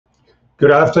Good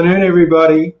afternoon,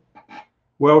 everybody.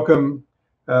 Welcome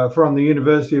from the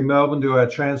University of Melbourne to our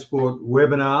transport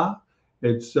webinar.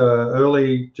 It's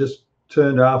early, just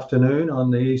turned afternoon on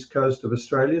the east coast of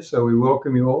Australia, so we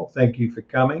welcome you all. Thank you for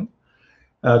coming.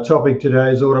 Our topic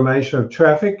today is automation of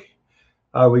traffic.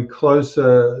 Are we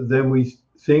closer than we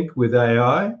think with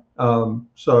AI?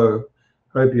 So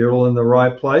hope you're all in the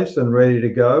right place and ready to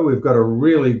go. We've got a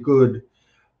really good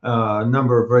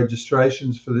number of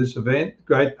registrations for this event.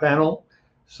 Great panel.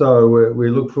 So we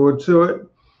look forward to it.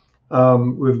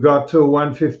 We've got till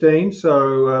 1:15,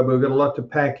 so we've got a lot to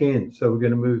pack in. So we're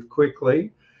going to move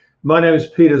quickly. My name is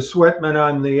Peter Sweatman.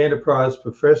 I'm the Enterprise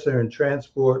Professor in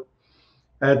Transport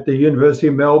at the University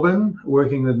of Melbourne,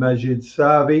 working with Majid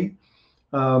Savi.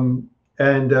 And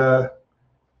I'm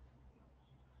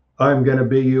going to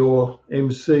be your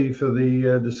MC for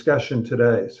the discussion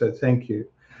today. So thank you.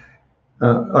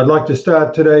 I'd like to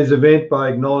start today's event by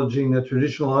acknowledging the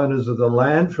traditional owners of the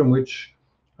land from which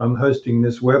I'm hosting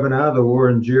this webinar, the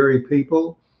Wurundjeri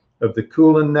people of the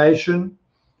Kulin Nation,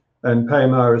 and pay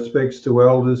my respects to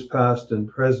elders past and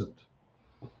present.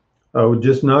 I would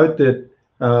just note that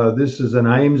this is an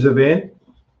AIMS event,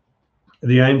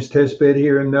 the AIMS testbed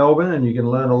here in Melbourne, and you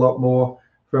can learn a lot more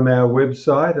from our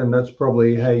website, and that's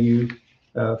probably how you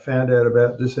found out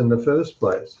about this in the first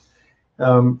place.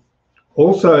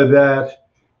 Also, that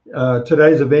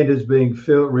today's event is being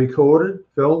filmed.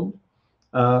 It'll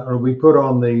be put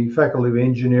on the Faculty of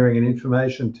Engineering and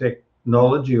Information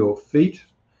Technology, or FEAT,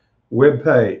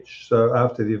 webpage. So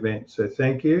after the event. So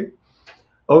thank you.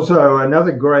 Also,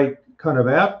 another great kind of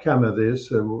outcome of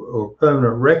this, or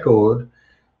permanent record,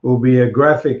 will be a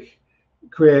graphic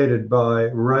created by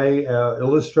Ray, our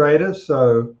illustrator.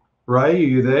 So Ray, are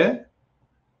you there?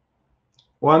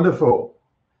 Wonderful.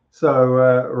 So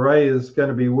Ray is going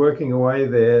to be working away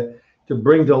there to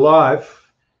bring to life,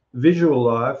 visual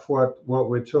life, what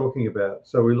we're talking about.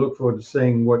 So we look forward to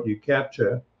seeing what you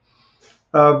capture.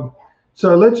 So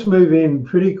let's move in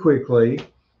pretty quickly.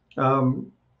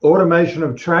 Automation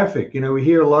of traffic. You know, we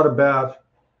hear a lot about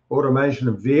automation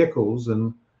of vehicles,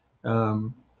 and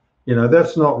you know,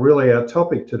 that's not really our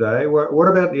topic today. What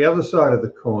about the other side of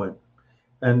the coin?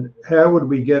 And how would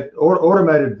we get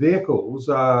automated vehicles?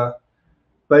 Are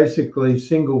basically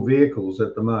single vehicles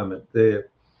at the moment. They're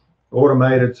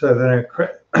automated so they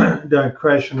don't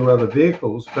crash into other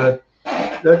vehicles, but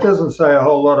that doesn't say a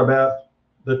whole lot about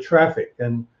the traffic.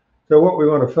 And so what we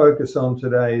want to focus on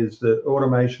today is the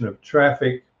automation of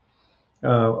traffic,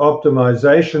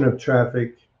 optimization of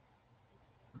traffic,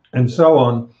 and so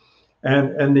on,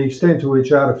 and the extent to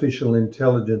which artificial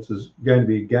intelligence is going to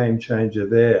be a game changer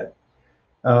there.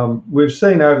 We've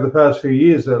seen over the past few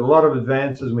years that a lot of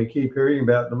advances, and we keep hearing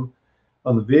about them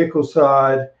on the vehicle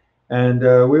side, and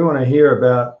we want to hear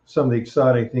about some of the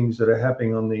exciting things that are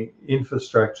happening on the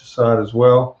infrastructure side as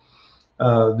well.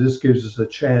 This gives us a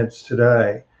chance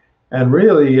today. And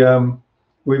really,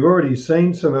 we've already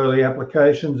seen some early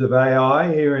applications of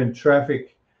AI here in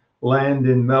traffic land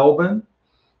in Melbourne,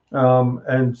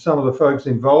 and some of the folks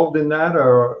involved in that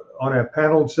are on our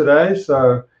panel today.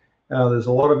 So there's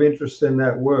a lot of interest in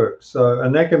that work. So,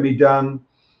 and that can be done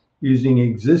using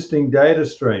existing data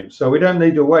streams. So we don't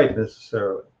need to wait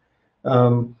necessarily.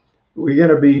 We're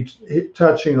going to be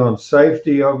touching on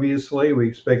safety, obviously. We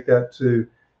expect that to,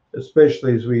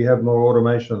 especially as we have more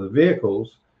automation of the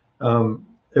vehicles,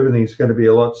 everything's going to be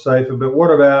a lot safer. But what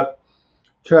about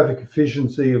traffic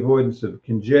efficiency, avoidance of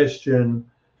congestion?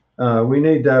 We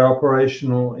need that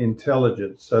operational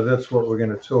intelligence. So that's what we're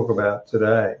going to talk about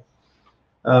today.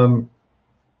 I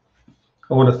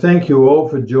want to thank you all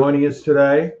for joining us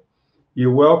today.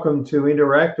 You're welcome to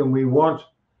interact, and we want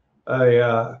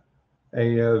a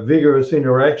vigorous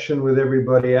interaction with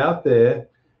everybody out there.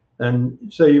 And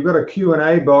so you've got a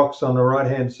Q&A box on the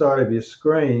right-hand side of your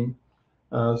screen.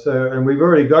 And we've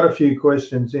already got a few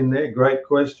questions in there, great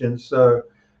questions. So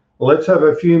let's have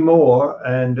a few more.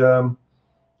 And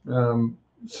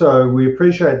so we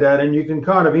appreciate that. And you can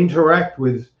kind of interact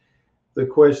with the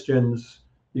questions.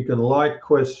 You can like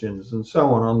questions and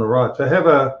so on the right. So have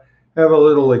a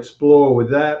little explore with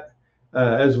that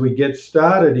as we get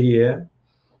started here.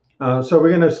 So we're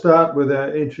going to start with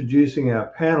introducing our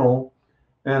panel,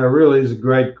 and it really is a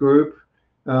great group.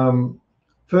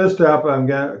 First up, I'm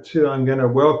going to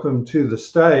welcome to the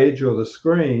stage, or the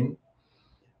screen,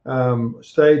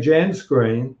 stage and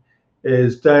screen,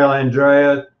 is Dale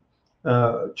Andrea,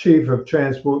 Chief of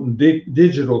Transport and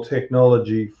Digital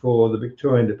Technology for the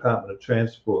Victorian Department of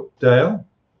Transport. Dale?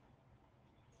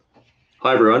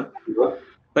 Hi, everyone.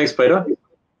 Thanks, Peter.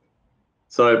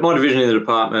 So my division in the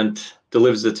department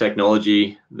delivers the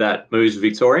technology that moves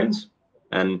Victorians,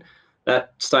 and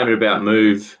that statement about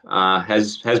move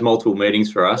has multiple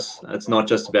meanings for us. It's not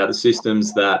just about the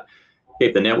systems that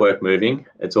keep the network moving.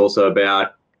 It's also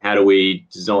about how do we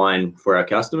design for our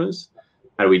customers,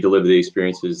 how do we deliver the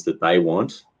experiences that they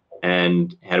want,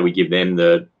 and how do we give them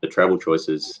the travel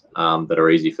choices that are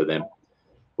easy for them.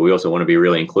 But we also want to be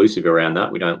really inclusive around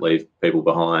that. We don't leave people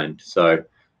behind. So,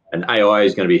 and AI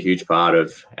is going to be a huge part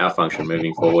of our function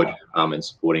moving forward and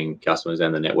supporting customers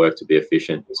and the network to be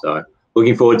efficient. So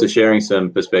looking forward to sharing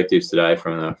some perspectives today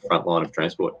from the front line of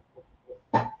transport.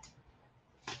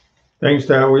 Thanks,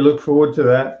 Dale. We look forward to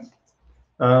that.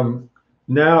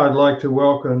 Now I'd like to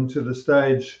welcome to the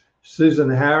stage Susan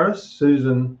Harris.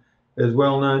 Susan is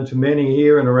well known to many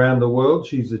here and around the world.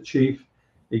 She's the Chief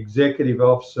Executive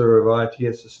Officer of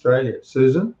ITS Australia.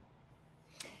 Susan?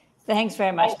 Thanks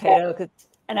very much, Peter. Look, it's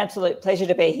an absolute pleasure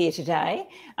to be here today.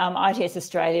 ITS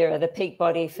Australia are the peak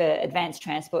body for advanced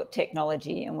transport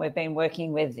technology, and we've been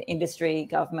working with industry,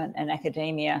 government and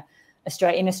academia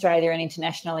in Australia and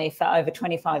internationally for over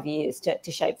 25 years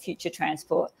to shape future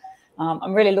transport.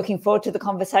 I'm really looking forward to the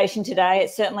conversation today.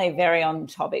 It's certainly very on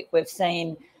topic. We've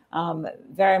seen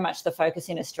very much the focus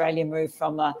in Australia move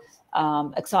from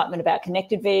excitement about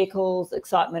connected vehicles,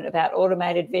 excitement about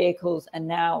automated vehicles, and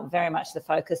now very much the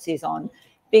focus is on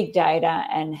big data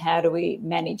and how do we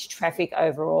manage traffic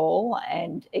overall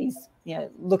and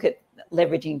look at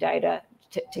leveraging data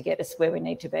to get us where we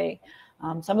need to be.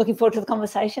 So I'm looking forward to the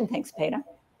conversation. Thanks, Peter.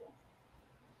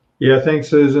 Yeah, thanks,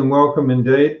 Susan. Welcome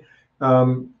indeed.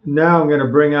 Now I'm going to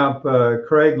bring up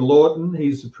Craig Lawton.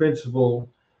 He's the Principal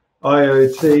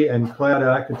IoT and Cloud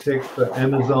Architect for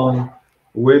Amazon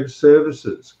Web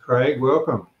Services. Craig,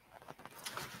 welcome.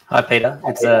 Hi, Peter.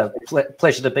 It's a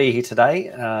pleasure to be here today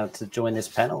to join this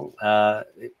panel.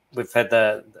 We've had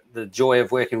the joy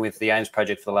of working with the AIMS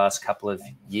project for the last couple of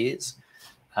years.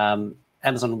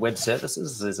 Amazon Web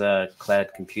Services is a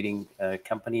cloud computing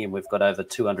company, and we've got over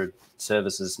 200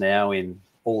 services now in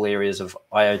all areas of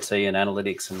IoT and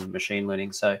analytics and machine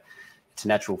learning. So it's a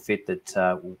natural fit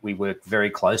that we work very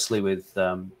closely with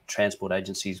transport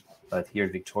agencies, both here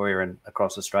in Victoria and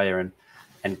across Australia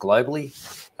and globally.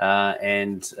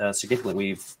 Significantly,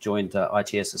 we've joined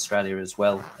ITS Australia as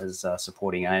well as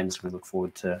supporting AIMS. We look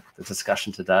forward to the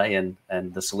discussion today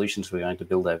and the solutions we're going to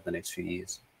build over the next few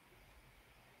years.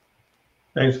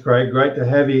 Thanks, Craig. Great to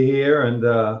have you here. And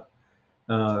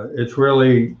it's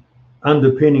really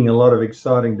underpinning a lot of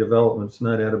exciting developments,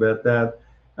 no doubt about that.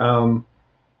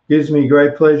 Gives me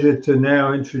great pleasure to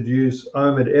now introduce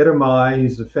Omid Edamai.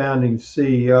 He's the founding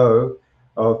CEO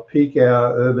of Peak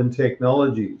Hour Urban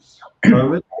Technologies.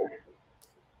 Omid?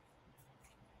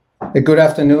 Good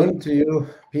afternoon to you,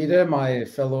 Peter, my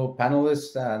fellow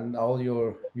panelists, and all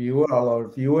our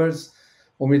viewers.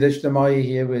 Omid Edamai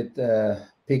here with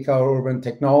Peak Hour Urban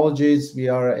Technologies. We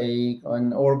are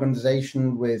an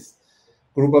organization with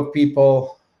a group of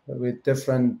people with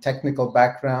different technical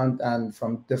background and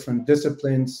from different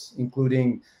disciplines,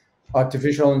 including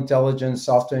artificial intelligence,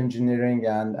 software engineering,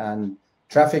 and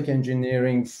traffic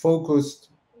engineering, focused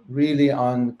really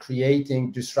on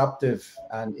creating disruptive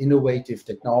and innovative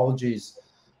technologies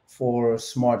for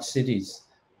smart cities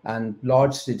and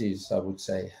large cities, I would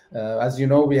say. As you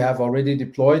know, we have already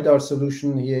deployed our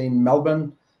solution here in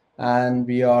Melbourne, and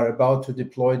we are about to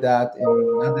deploy that in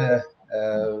another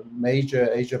major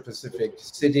Asia-Pacific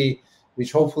city,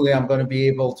 which hopefully I'm going to be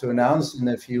able to announce in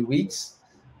a few weeks.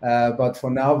 But for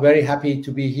now, very happy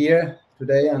to be here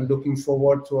today and looking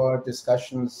forward to our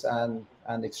discussions and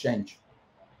exchange.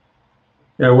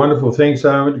 Yeah, wonderful. Thanks,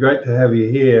 Omid. Great to have you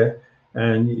here.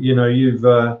 And, you've,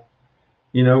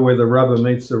 where the rubber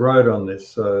meets the road on this,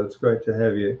 so it's great to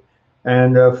have you.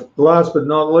 And last but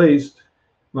not least,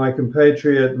 my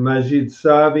compatriot Majid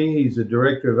Savi. He's the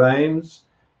director of AIMS,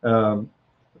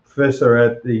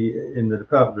 professor in the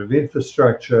Department of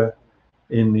Infrastructure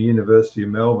in the University of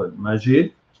Melbourne.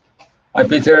 Majid? Hi,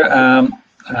 Peter,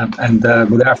 and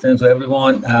good afternoon to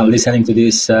everyone listening to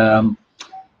this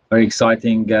very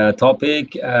exciting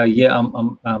topic.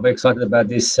 I'm very excited about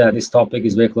this. This topic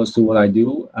is very close to what I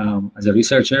do as a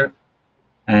researcher,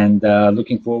 and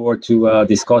looking forward to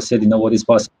discuss it. What is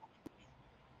possible.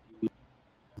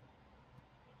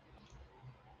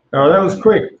 Oh, that was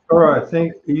quick. All right.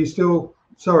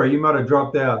 Sorry, you might have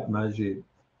dropped out, Majid.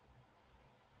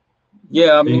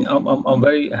 Yeah, I'm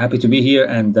very happy to be here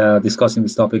and discussing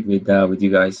this topic with you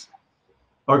guys.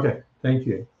 Okay, thank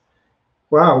you.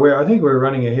 Wow, I think we're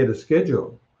running ahead of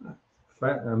schedule.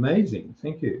 Amazing,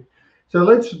 thank you. So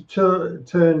let's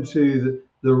turn to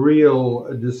the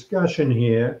real discussion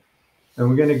here, and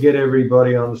we're going to get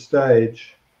everybody on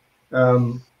stage.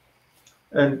 And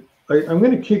I'm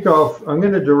going to kick off. I'm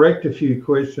going to direct a few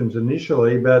questions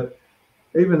initially, but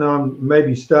even though I'm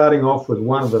maybe starting off with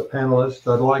one of the panelists,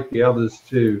 I'd like the others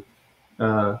to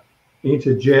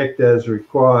interject as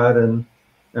required, and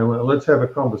let's have a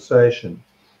conversation.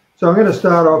 So I'm going to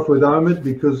start off with Omid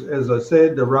because, as I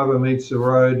said, the rubber meets the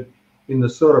road in the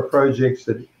sort of projects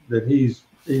that he's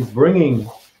bringing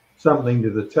something to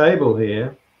the table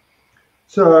here.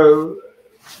 So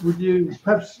would you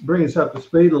perhaps bring us up to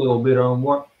speed a little bit on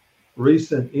what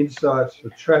recent insights for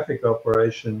traffic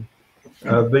operation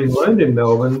have been learned in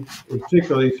Melbourne,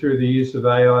 particularly through the use of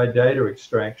AI data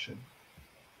extraction?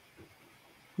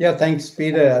 Yeah, thanks,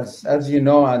 Peter. As you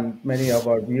know, and many of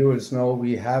our viewers know,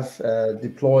 we have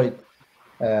deployed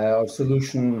our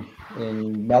solution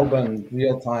in Melbourne,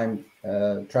 real-time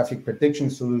traffic prediction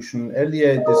solution.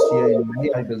 Earlier this year in May,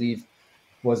 I believe,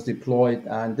 was deployed,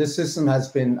 and this system has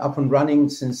been up and running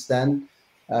since then.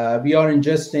 We are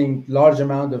ingesting large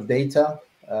amount of data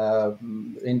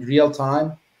in real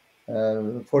time.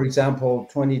 For example,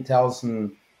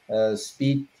 20,000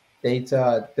 speed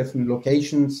data at different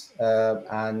locations,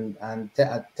 and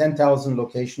at 10,000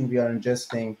 locations, we are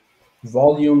ingesting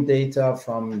volume data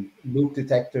from loop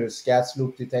detectors, gas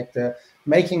loop detector,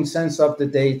 making sense of the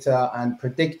data and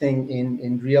predicting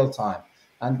in real time.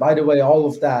 And by the way, all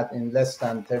of that in less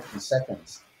than 30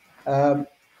 seconds.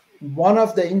 One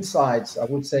of the insights, I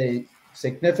would say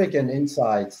significant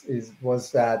insights,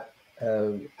 was that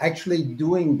actually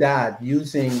doing that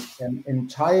using an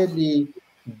entirely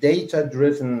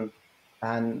data-driven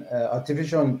and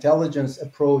artificial intelligence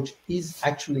approach is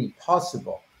actually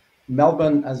possible.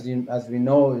 Melbourne, as we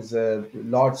know, is a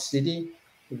large city.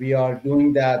 We are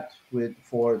doing that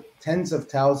for tens of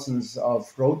thousands of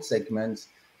road segments.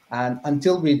 And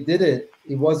until we did it,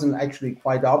 it wasn't actually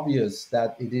quite obvious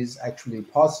that it is actually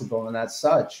possible. And as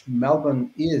such,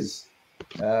 Melbourne is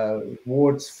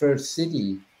world's first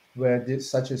city where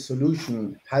such a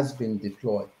solution has been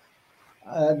deployed.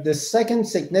 The second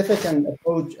significant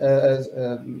approach,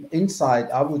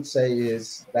 insight, I would say,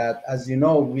 is that, as you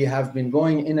know, we have been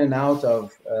going in and out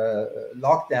of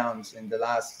lockdowns in the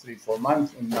last 3-4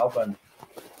 months in Melbourne.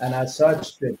 And as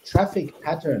such, the traffic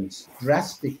patterns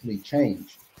drastically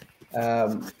changed.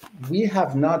 We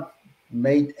have not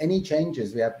made any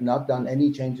changes. We have not done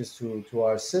any changes to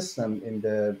our system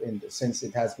since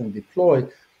it has been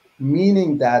deployed,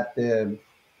 meaning that the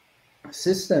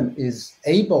system is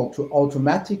able to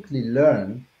automatically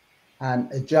learn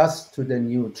and adjust to the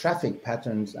new traffic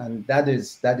patterns, and that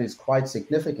is quite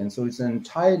significant. So it's an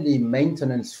entirely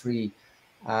maintenance-free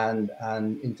and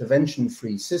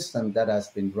intervention-free system that has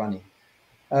been running.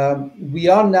 We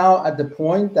are now at the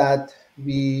point that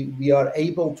we are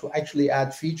able to actually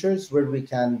add features where we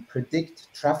can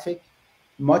predict traffic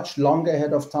much longer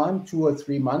ahead of time, 2 or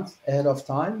 3 months ahead of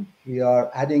time. We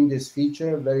are adding this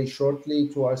feature very shortly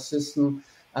to our system.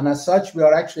 And as such, we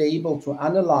are actually able to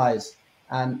analyze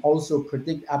and also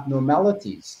predict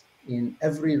abnormalities in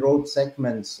every road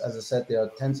segments. As I said, there are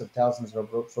tens of thousands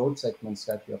of road segments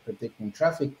that we are predicting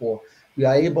traffic for. We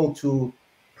are able to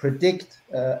predict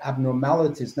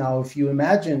abnormalities. Now, if you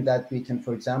imagine that we can,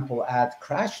 for example, add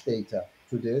crash data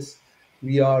to this,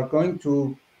 we are going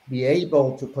to be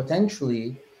able to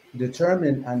potentially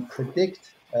determine and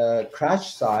predict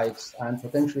crash sites and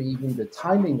potentially even the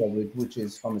timing of it, which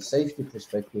is, from a safety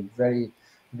perspective, very,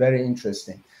 very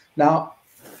interesting. Now,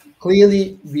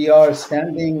 clearly, we are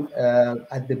standing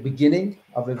at the beginning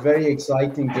of a very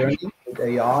exciting journey with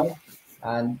AI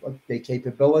and the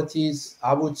capabilities.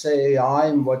 I would say AI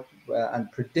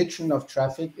and prediction of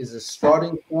traffic is a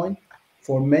starting point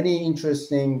for many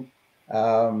interesting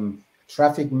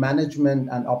traffic management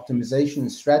and optimization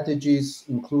strategies,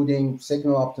 including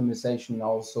signal optimization,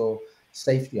 also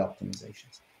safety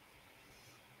optimizations.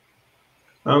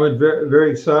 Very,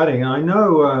 very exciting. I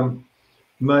know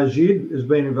Majid has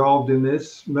been involved in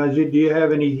this. Majid, do you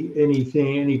have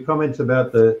any comments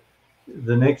about the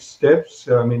next steps?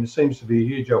 I mean, it seems to be a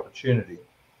huge opportunity.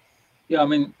 Yeah, I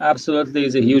mean, absolutely,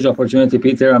 it's a huge opportunity,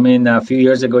 Peter. I mean, a few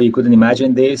years ago, you couldn't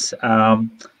imagine this.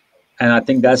 And I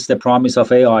think that's the promise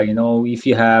of AI. You know, if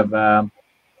you have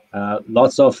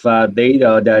lots of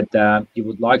data that you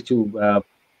would like to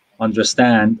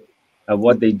understand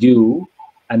what they do,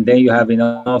 and then you have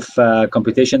enough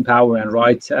computation power and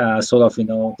right sort of,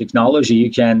 technology, you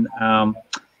can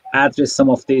address some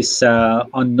of this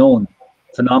unknown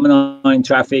phenomena in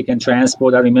traffic and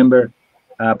transport. I remember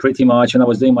pretty much when I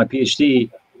was doing my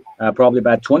PhD, probably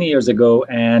about 20 years ago,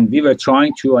 and we were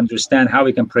trying to understand how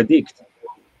we can predict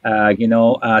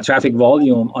traffic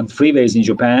volume on freeways in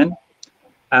Japan,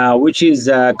 which is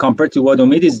compared to what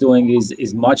Omid is doing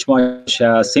is much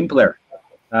simpler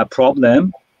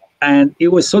problem. and it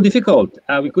was so difficult.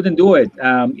 We couldn't do it.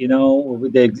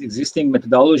 With the existing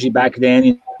methodology back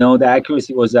then, the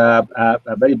accuracy was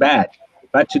very bad.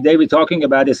 But today we're talking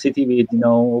about a city with,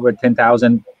 over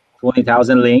 10,000,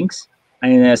 20,000 links.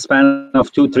 And in a span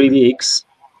of 2-3 weeks,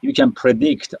 you can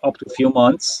predict up to a few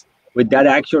months. With that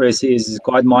accuracy is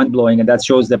quite mind-blowing, and that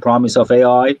shows the promise of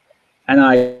AI. And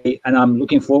I'm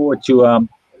looking forward to,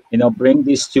 bring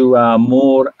this to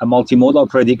more multimodal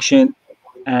prediction.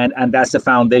 And that's the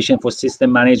foundation for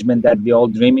system management that we're all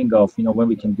dreaming of, when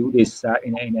we can do this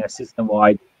in a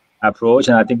system-wide approach.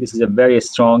 And I think this is a very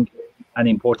strong and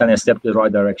important step to the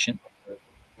right direction.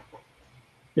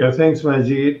 Yeah, thanks,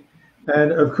 Majid.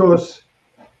 And of course,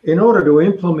 in order to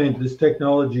implement this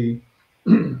technology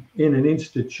in an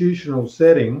institutional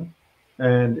setting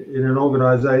and in an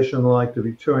organization like the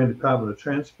Victorian Department of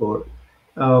Transport,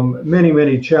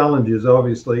 many challenges,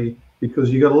 obviously,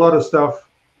 because you've got a lot of stuff,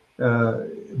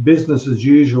 business as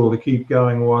usual, to keep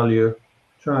going while you're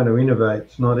trying to innovate.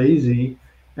 It's not easy.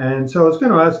 And so I was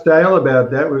going to ask Dale about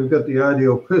that. We've got the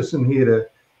ideal person here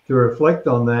to reflect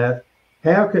on that.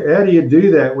 How do you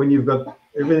do that when you've got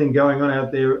everything going on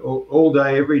out there all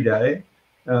day, every day?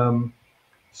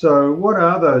 So what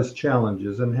are those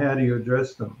challenges and how do you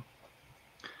address them?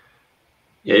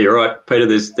 Yeah, you're right, Peter.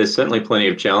 There's certainly plenty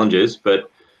of challenges, but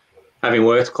having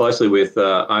worked closely with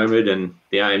Omid and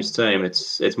the AIMS team,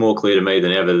 it's more clear to me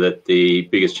than ever that the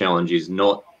biggest challenge is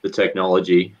not the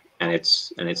technology and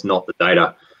it's not the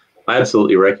data. I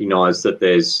absolutely recognise that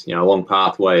there's a long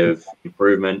pathway of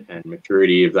improvement and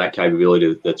maturity of that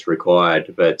capability that's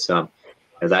required, but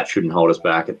that shouldn't hold us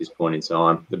back at this point in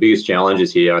time. The biggest challenge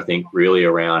is here, I think, really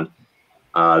around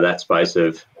that space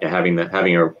of having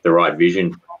the right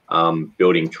vision,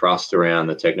 building trust around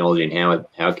the technology and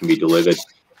how it can be delivered.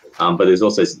 But there's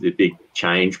also the big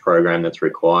change program that's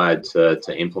required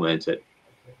to implement it.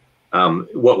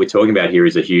 What we're talking about here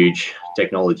is a huge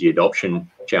technology adoption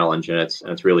challenge, and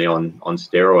it's really on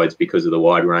steroids because of the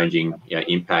wide-ranging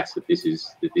impacts that this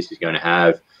is going to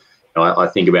have. I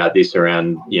think about this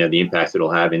around the impacts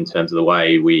it'll have in terms of the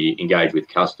way we engage with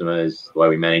customers, the way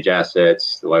we manage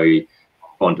assets, the way we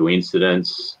respond to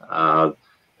incidents.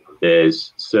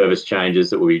 There's service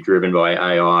changes that will be driven by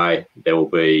AI. There will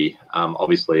be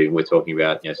obviously we're talking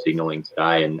about signaling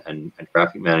today and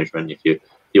traffic management. If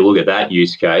you look at that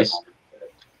use case,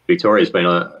 Victoria's been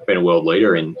a world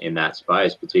leader in that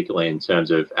space, particularly in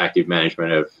terms of active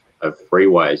management of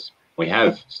freeways. We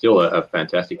have still a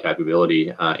fantastic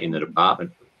capability in the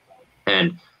department,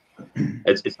 and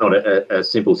it's not a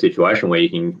simple situation where you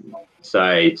can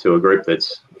say to a group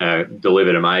that's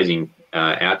delivered amazing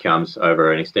outcomes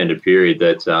over an extended period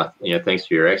that thanks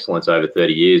to your excellence over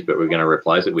 30 years, but we're going to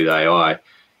replace it with AI.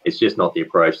 It's just not the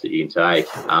approach that you can take.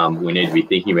 We need to be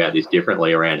thinking about this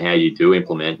differently around how you do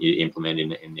implement. You implement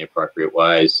in the appropriate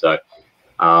ways. So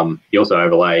you also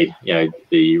overlay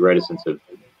the reticence of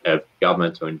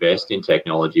government to invest in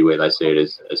technology where they see it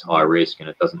as high risk, and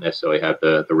it doesn't necessarily have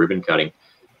the ribbon cutting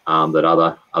that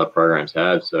other programs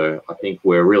have. So I think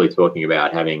we're really talking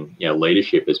about having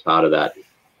leadership as part of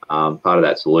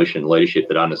that solution, leadership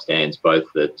that understands both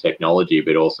the technology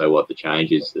but also what the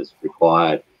change is that's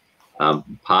required.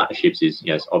 Partnerships is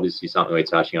obviously something we're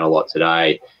touching on a lot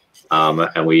today,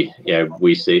 and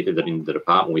we see that in the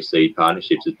department we see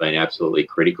partnerships as being absolutely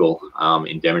critical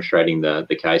in demonstrating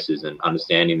the cases and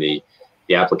understanding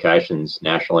the applications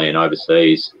nationally and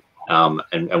overseas.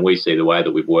 And we see the way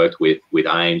that we've worked with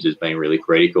AIMS as being really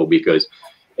critical because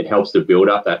it helps to build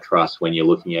up that trust when you're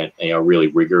looking at a really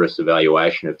rigorous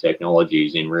evaluation of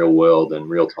technologies in real world and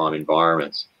real time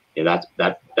environments. That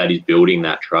is building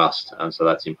that trust, and so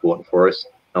that's important for us.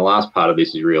 And the last part of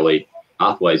this is really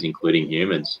pathways, including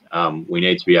humans. We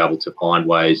need to be able to find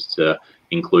ways to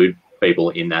include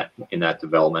people in that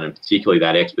development, and particularly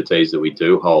that expertise that we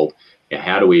do hold.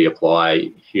 How do we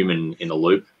apply human in the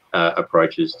loop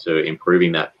approaches to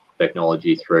improving that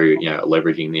technology through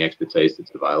leveraging the expertise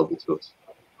that's available to us?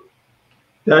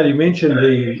 Dale, you mentioned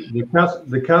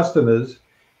the customers.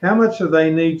 How much do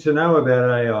they need to know about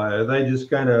AI? Are they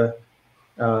just going to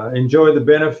enjoy the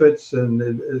benefits and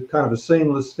it's kind of a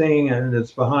seamless thing and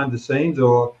it's behind the scenes,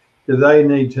 or do they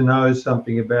need to know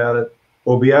something about it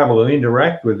or be able to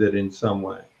interact with it in some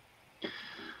way?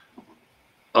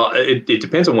 It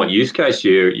depends on what use case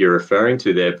you're referring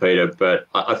to there, Peter. But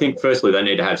I think firstly they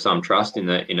need to have some trust in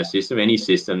a system, any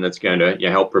system that's going to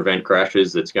help prevent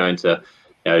crashes, that's going to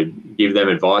give them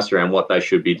advice around what they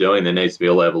should be doing. There needs to be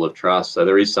a level of trust. So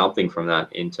there is something from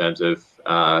that in terms of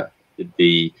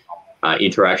the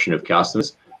interaction of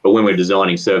customers. But when we're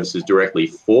designing services directly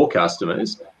for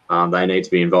customers, they need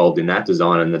to be involved in that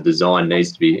design, and the design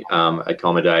needs to be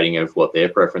accommodating of what their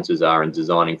preferences are and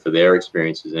designing for their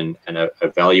experiences, and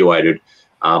evaluated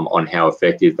on how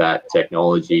effective that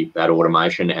technology, that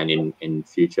automation, and in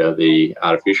future the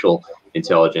artificial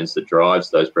intelligence that drives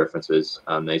those preferences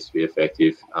needs to be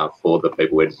effective for the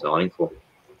people we're designing for.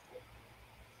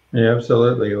 Yeah,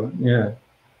 absolutely. Yeah,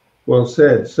 well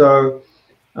said. So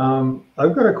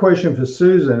I've got a question for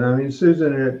Susan. I mean,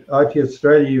 Susan, at IT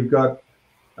Australia, you've got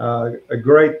a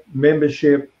great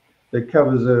membership that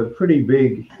covers a pretty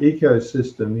big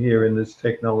ecosystem here in this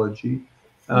technology.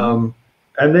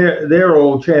 And they're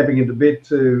all champing at the bit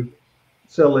to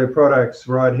sell their products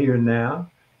right here and now.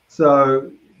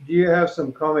 So do you have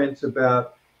some comments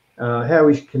about how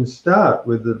we can start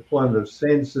with the deployment of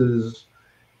sensors,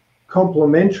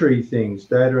 complementary things,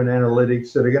 data and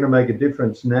analytics that are going to make a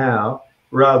difference now,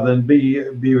 rather than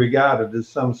be regarded as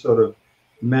some sort of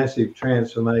massive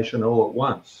transformation all at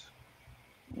once?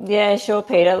 Yeah, sure,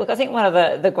 Peter. Look, I think one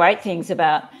of the great things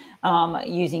about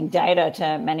using data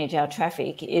to manage our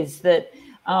traffic is that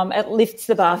it lifts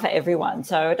the bar for everyone.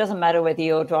 So it doesn't matter whether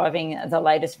you're driving the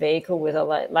latest vehicle with the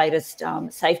latest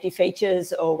safety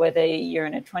features, or whether you're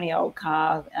in a 20-year-old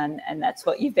car and that's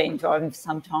what you've been driving for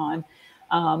some time.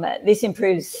 This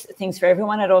improves things for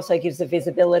everyone. It also gives the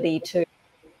visibility to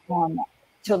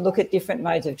look at different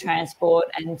modes of transport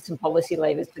and some policy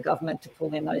levers for government to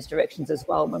pull in those directions as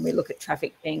well when we look at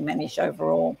traffic being managed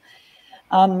overall.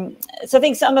 So I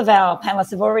think some of our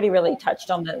panelists have already really touched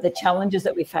on the challenges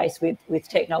that we face with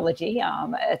technology.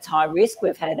 It's high risk.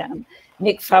 We've had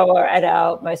Nick Foer at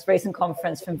our most recent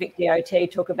conference from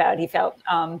VicDOT talk about he felt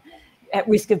at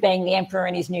risk of being the emperor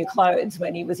in his new clothes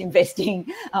when he was investing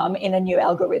in a new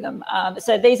algorithm.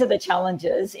 So these are the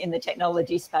challenges in the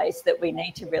technology space that we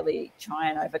need to really try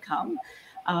and overcome.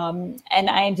 And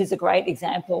AIMS is a great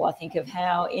example, I think, of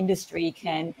how industry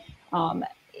can,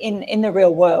 in the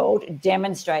real world,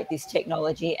 demonstrate this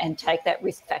technology and take that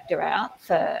risk factor out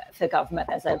for government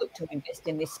as they look to invest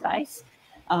in this space.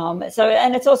 And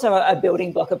it's also a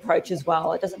building block approach as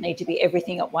well. It doesn't need to be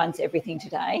everything at once, everything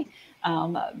today,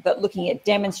 but looking at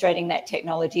demonstrating that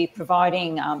technology,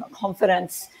 providing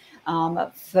confidence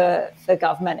for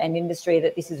government and industry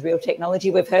that this is real technology.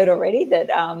 We've heard already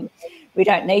that we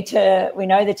don't need to, we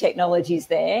know the technology's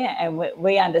there, and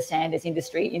we understand as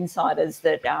industry insiders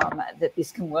that that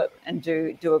this can work and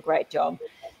do a great job.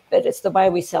 But it's the way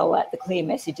we sell that, the clear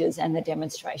messages and the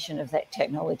demonstration of that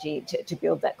technology to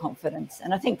build that confidence.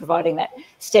 And I think providing that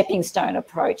stepping stone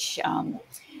approach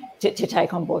to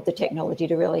take on board the technology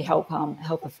to really help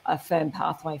a firm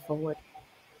pathway forward.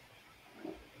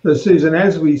 So Susan,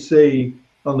 as we see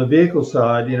on the vehicle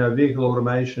side, vehicle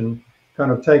automation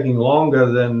kind of taking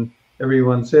longer than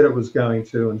everyone said it was going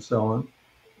to, and so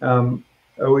on.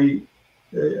 Are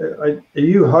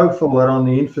you hopeful that on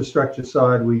the infrastructure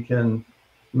side we can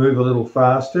move a little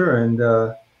faster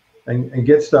and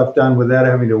get stuff done without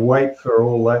having to wait for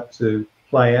all that to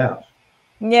play out?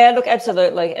 Yeah, look,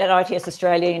 absolutely. At ITS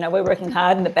Australia, we're working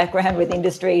hard in the background with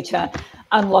industry to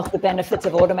unlock the benefits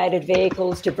of automated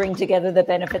vehicles, to bring together the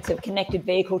benefits of connected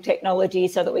vehicle technology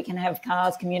so that we can have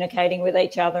cars communicating with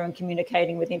each other and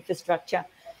communicating with infrastructure.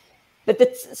 But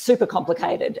that's super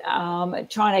complicated.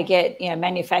 Trying to get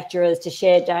manufacturers to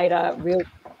share data real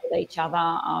with each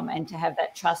other and to have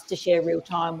that trust to share real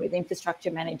time with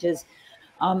infrastructure managers.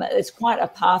 It's quite a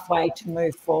pathway to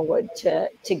move forward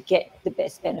to get the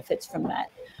best benefits from that.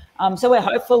 So we're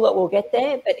hopeful that we'll get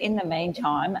there, but in the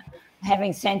meantime,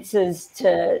 having sensors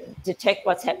to detect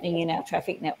what's happening in our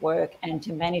traffic network and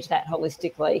to manage that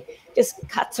holistically just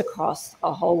cuts across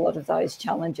a whole lot of those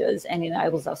challenges and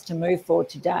enables us to move forward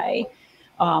today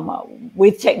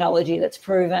with technology that's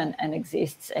proven and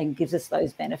exists and gives us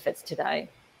those benefits today.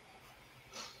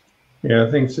 Yeah,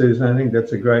 I think, Susan, I think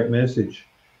that's a great message.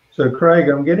 So, Craig,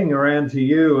 I'm getting around to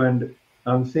you, and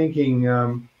I'm thinking,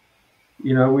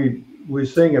 we're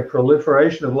seeing a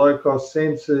proliferation of low-cost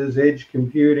sensors, edge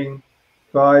computing,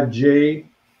 5G.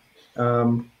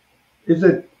 Is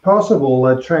it possible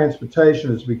that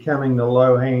transportation is becoming the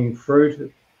low-hanging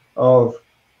fruit of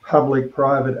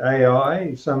public-private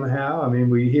AI somehow? I mean,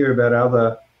 we hear about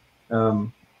other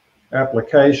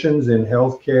applications in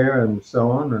healthcare and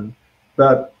so on,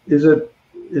 but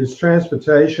is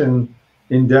transportation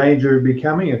in danger of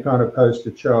becoming a kind of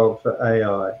poster child for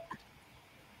AI?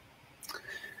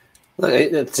 Look,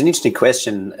 it's an interesting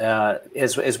question.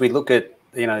 As we look at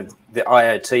the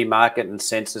IoT market and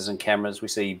sensors and cameras, we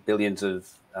see billions of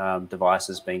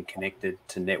devices being connected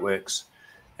to networks,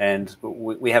 and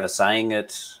we have a saying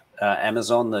at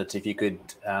Amazon that if you could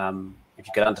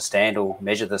understand or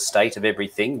measure the state of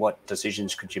everything, what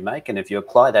decisions could you make? And if you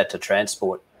apply that to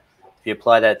transport, if you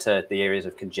apply that to the areas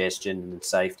of congestion and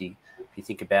safety, if you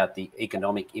think about the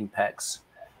economic impacts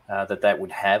that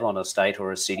would have on a state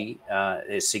or a city,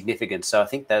 is significant. So I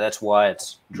think that's why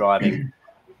it's driving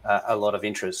a lot of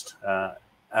interest.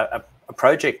 A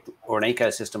project or an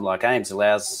ecosystem like AIMS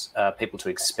allows people to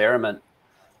experiment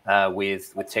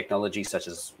with technology such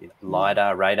as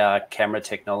LiDAR, radar, camera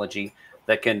technology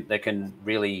that can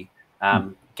really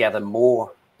gather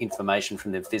more information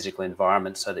from the physical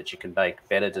environment so that you can make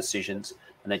better decisions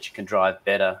and that you can drive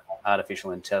better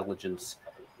artificial intelligence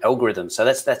algorithms. So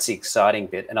that's the exciting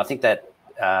bit, and I think that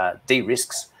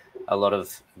de-risks a lot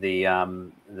of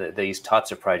these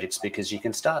types of projects, because you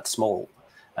can start small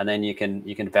and then you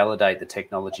can validate the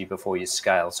technology before you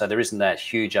scale. So there isn't that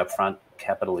huge upfront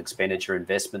capital expenditure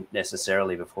investment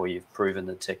necessarily before you've proven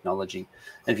the technology.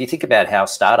 And if you think about how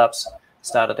startups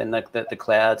started in the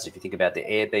clouds, if you think about the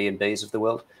Airbnbs of the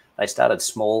world, they started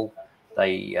small,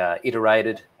 they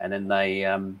iterated, and then they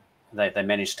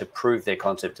managed to prove their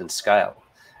concept and scale.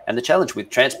 And the challenge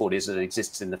with transport is that it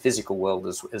exists in the physical world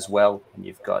as well. And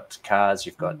you've got cars,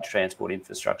 you've got transport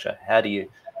infrastructure. How do you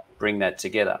bring that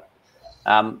together?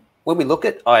 When we look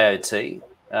at IoT,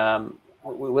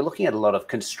 we're looking at a lot of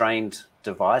constrained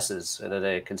devices that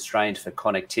are constrained for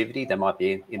connectivity. They might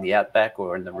be in the outback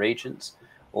or in the regions,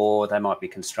 or they might be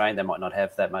constrained. They might not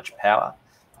have that much power.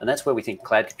 And that's where we think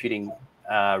cloud computing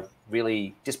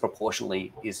really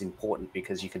disproportionately is important,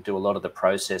 because you can do a lot of the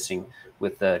processing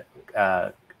with the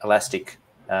elastic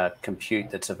compute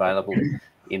that's available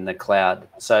in the cloud.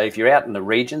 So if you're out in the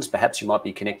regions, perhaps you might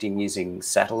be connecting using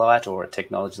satellite or a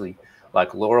technology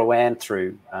like LoRaWAN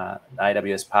through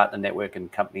AWS partner network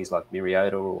and companies like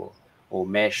Myriota or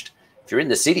Meshed. If you're in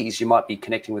the cities, you might be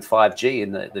connecting with 5G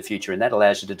in the future, and that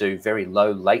allows you to do very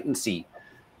low latency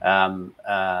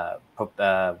workloads.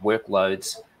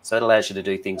 So that allows you to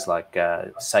do things like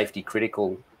safety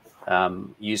critical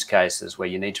use cases where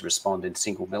you need to respond in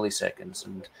single milliseconds.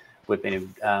 And we've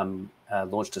been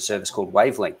launched a service called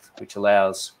Wavelength, which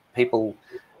allows people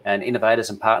and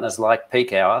innovators and partners like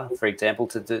Peak Hour, for example,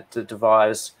 to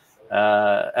devise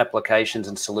applications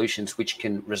and solutions which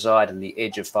can reside in the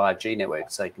edge of 5G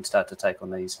networks. So you can start to take on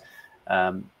these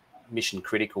mission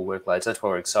critical workloads. That's why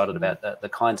we're excited about the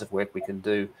kinds of work we can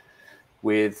do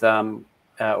with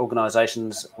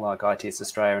organisations like ITS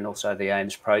Australia and also the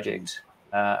AIMS project.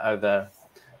 Over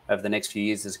the next few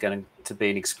years, there's going to be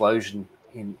an explosion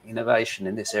in innovation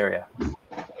in this area.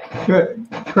 Craig,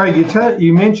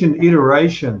 you mentioned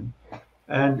iteration,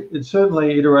 and it's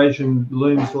certainly iteration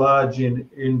looms large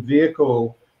in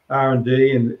vehicle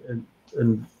R&D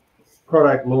and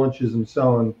product launches and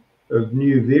so on of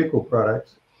new vehicle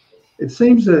products. It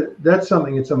seems that that's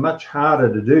something that's much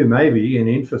harder to do maybe in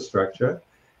infrastructure.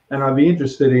 And I'd be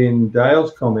interested in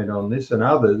Dale's comment on this and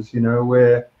others,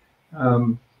 where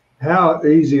how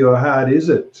easy or hard is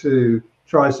it to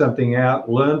try something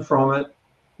out, learn from it,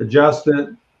 adjust it,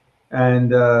 and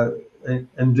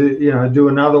do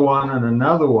another one and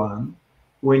another one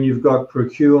when you've got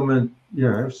procurement,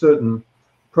 certain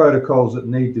protocols that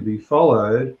need to be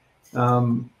followed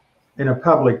in a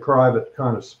public-private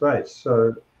kind of space.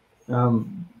 So,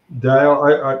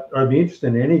 Dale, I'd be interested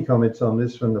in any comments on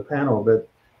this from the panel, but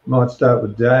might start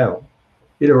with Dale.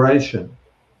 Iteration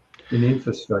in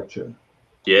infrastructure.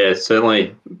 Yeah,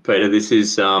 certainly, Peter. This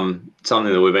is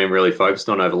something that we've been really focused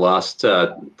on over the last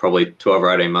probably 12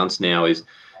 or 18 months now. Is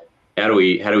how do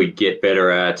we get better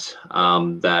at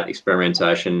that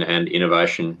experimentation and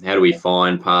innovation? How do we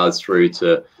find paths through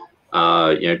to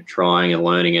trying and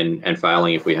learning and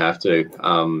failing if we have to?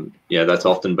 That's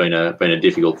often been a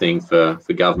difficult thing for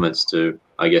governments to,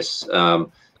 I guess,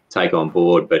 take on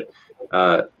board. But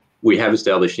we have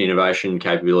established innovation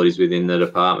capabilities within the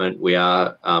department. We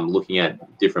are looking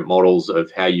at different models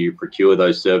of how you procure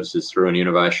those services through an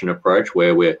innovation approach,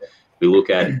 where we look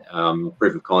at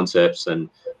proof of concepts and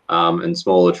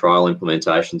smaller trial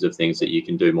implementations of things that you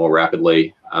can do more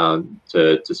rapidly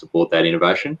to support that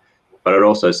innovation. But I'd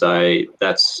also say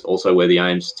that's also where the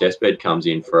AIMS testbed comes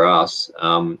in for us.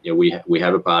 We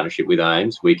have a partnership with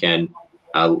AIMS. We can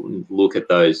look at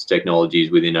those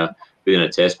technologies within a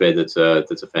testbed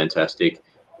that's a fantastic,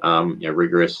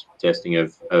 rigorous testing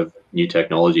of new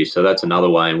technology. So that's another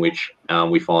way in which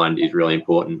we find is really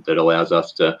important, that allows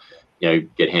us to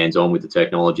get hands-on with the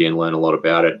technology and learn a lot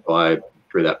about it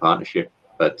through that partnership.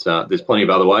 But there's plenty of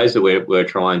other ways that we're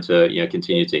trying to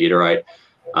continue to iterate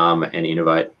and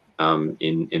innovate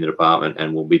in the department,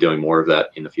 and we'll be doing more of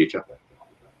that in the future.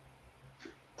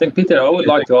 I think, Peter, I would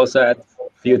like to also add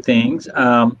a few things.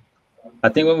 I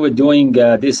think when we're doing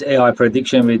this AI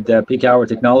prediction with peak hour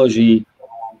technology,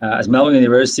 as Melbourne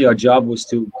University, our job was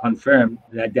to confirm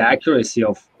that the accuracy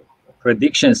of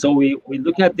prediction. So we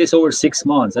look at this over 6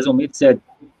 months. As Omid said,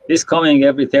 this coming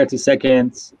every 30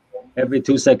 seconds, every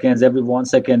 2 seconds, every 1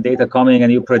 second data coming,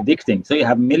 and you're predicting. So you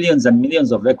have millions and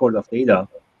millions of record of data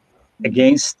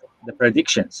against the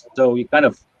predictions. So you kind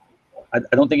of, I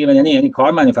don't think even any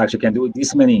car manufacturer can do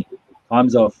this many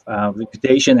times of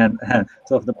reputation and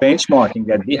sort of the benchmarking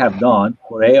that we have done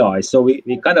for AI. So we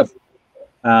kind of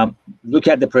look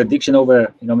at the prediction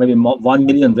over, maybe 1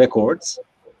 million records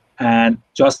and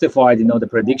justified, the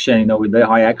prediction, with very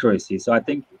high accuracy. So I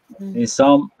think in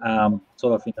some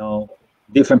sort of,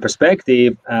 different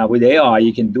perspective with AI,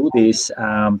 you can do this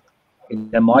in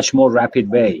a much more rapid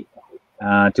way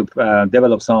to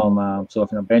develop some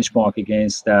sort of benchmark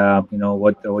against,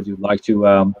 what you'd like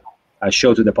to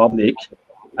show to the public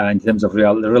in terms of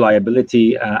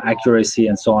reliability, accuracy,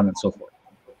 and so on and so forth.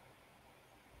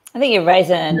 I think you raise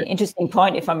an interesting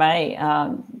point, if I may,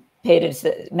 Peter,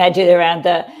 Majid, around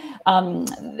the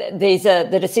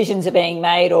decisions are being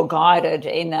made or guided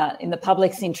in the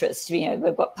public's interest.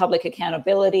 We've got public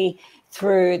accountability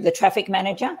through the traffic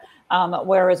manager,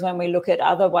 whereas when we look at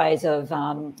other ways of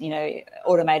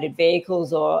automated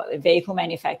vehicles or vehicle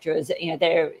manufacturers,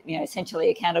 they're essentially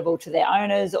accountable to their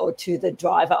owners or to the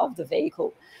driver of the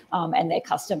vehicle and their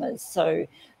customers. So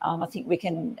I think we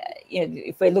can,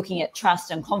 if we're looking at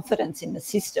trust and confidence in the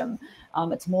system,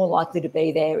 it's more likely to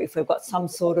be there if we've got some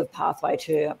sort of pathway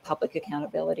to public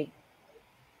accountability.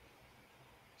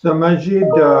 So Majid,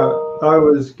 I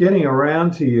was getting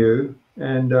around to you,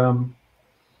 and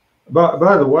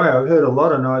by the way, I've heard a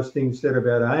lot of nice things said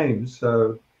about AIMS,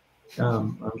 so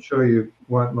I'm sure you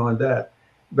won't mind that.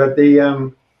 But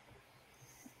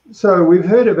so we've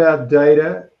heard about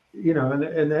data,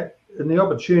 and the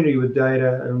opportunity with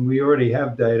data, and we already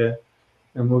have data,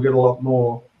 and we'll get a lot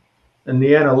more, and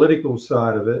the analytical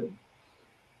side of it.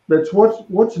 But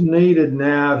what's needed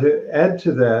now to add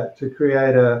to that to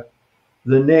create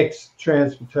the next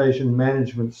transportation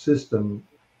management system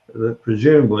that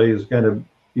presumably is going to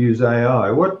use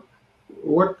AI. What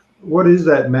is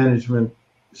that management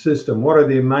system? What are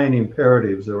the main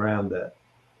imperatives around that?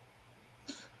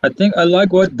 I think I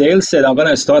like what Dale said. I'm going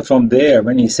to start from there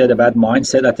when he said about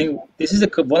mindset. I think this is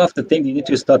one of the things you need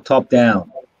to start top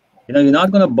down. You're not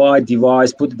going to buy a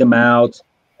device, put them out,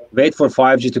 wait for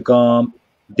 5G to come,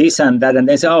 this and that, and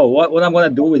then say, oh, what I'm going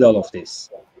to do with all of this?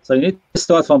 So you need to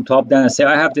start from top down and say,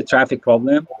 I have the traffic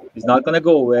problem. It's not going to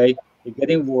go away. It's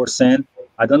getting worse. And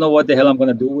I don't know what the hell I'm going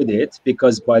to do with it,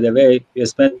 because, by the way, we are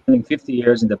spending 50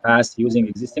 years in the past using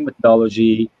existing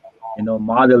methodology,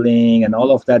 modeling and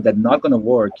all of that not going to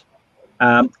work,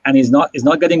 and is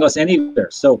not getting us anywhere.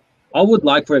 So I would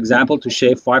like, for example, to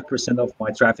shave 5% of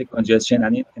my traffic congestion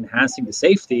and enhancing the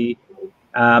safety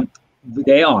with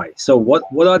AI. So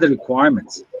what are the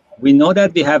requirements? We know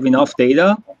that we have enough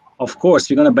data. Of course,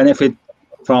 we're going to benefit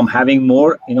from having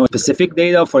more, specific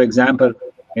data. For example,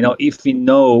 if we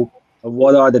know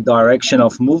what are the direction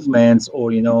of movements,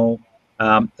 or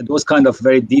those kind of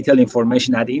very detailed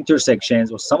information at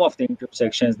intersections or some of the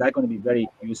intersections, that's going to be very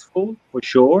useful for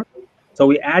sure. So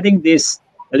we're adding this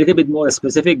a little bit more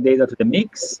specific data to the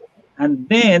mix, and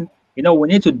then we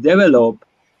need to develop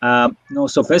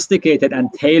sophisticated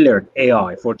and tailored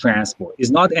AI for transport.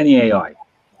 It's not any AI.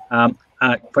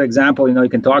 For example, you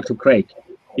can talk to Craig.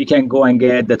 He can go and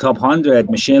get the top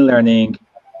 100 machine learning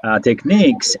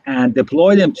techniques and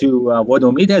deploy them to what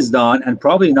Omid has done, and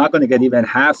probably not going to get even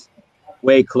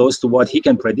halfway close to what he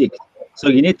can predict. So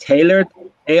you need tailored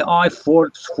AI for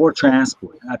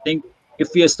transport. And I think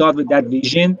if we start with that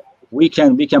vision, we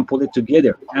can pull it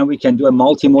together, and we can do a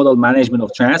multimodal management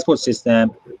of transport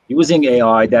system using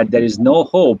AI. That there is no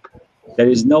hope, there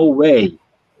is no way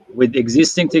with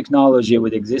existing technology,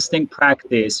 with existing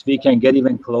practice, we can get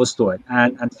even close to it.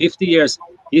 And 50 years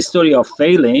history of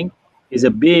failing is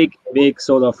a big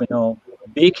sort of,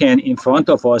 beacon in front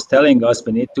of us telling us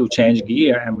we need to change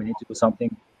gear and we need to do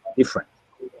something different.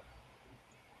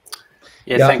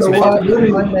 Yeah, thanks,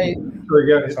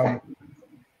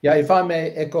 if I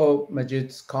may echo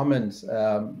Majid's comments,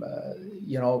 one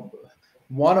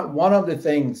of the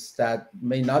things that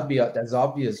may not be as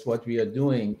obvious what we are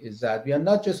doing is that we are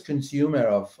not just consumer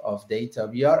of data.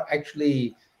 We are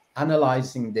actually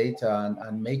analyzing data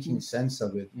and making sense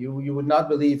of it. You would not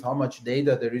believe how much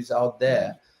data there is out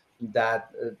there that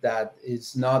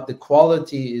is not, the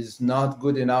quality is not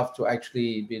good enough to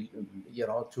actually be,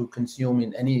 to consume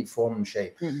in any form and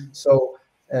shape. So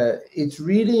it's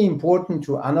really important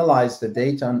to analyze the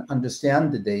data and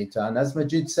understand the data. And as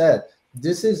Majid said,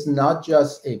 this is not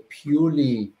just a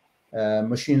purely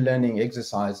machine learning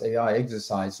exercise, AI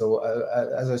exercise. So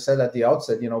as I said at the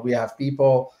outset, we have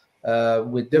people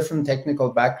with different technical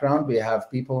background. We have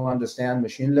people who understand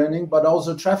machine learning, but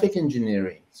also traffic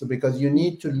engineering. So because you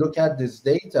need to look at this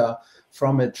data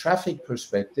from a traffic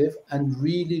perspective and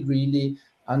really, really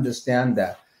understand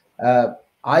that.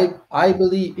 I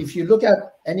believe if you look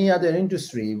at any other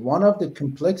industry, one of the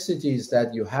complexities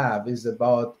that you have is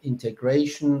about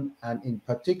integration, and in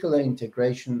particular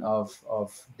integration of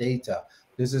data.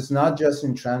 This is not just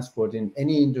in transport, in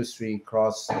any industry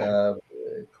across the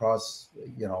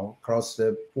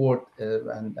board,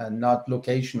 and not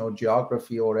location or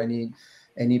geography or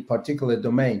any particular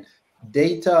domain.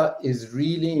 Data is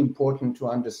really important to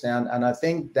understand, and I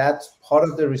think that's part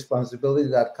of the responsibility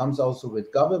that comes also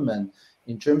with government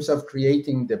in terms of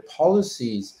creating the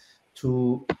policies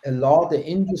to allow the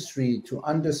industry to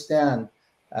understand,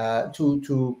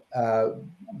 to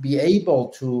be able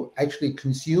to actually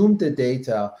consume the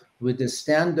data with the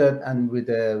standard and with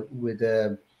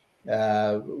the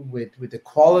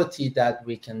quality that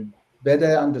we can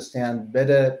better understand,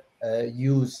 better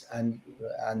use, and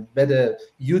better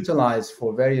utilize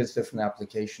for various different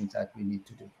applications that we need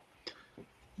to do.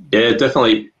 Yeah,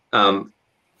 definitely.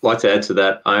 Like to add to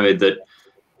that, Ahmed, that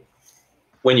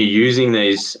when you're using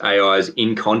these AIs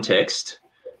in context,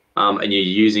 and you're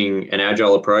using an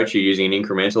agile approach, you're using an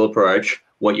incremental approach,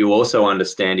 what you also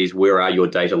understand is where are your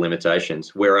data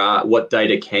limitations? What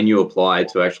data can you apply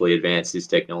to actually advance this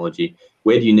technology?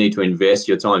 Where do you need to invest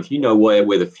your time? If you know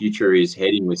where the future is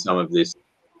heading with some of this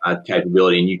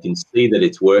capability, and you can see that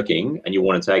it's working and you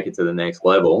want to take it to the next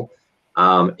level,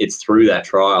 it's through that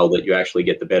trial that you actually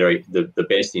get the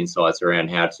best insights around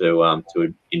how to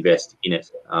invest in it.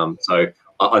 So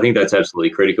I think that's absolutely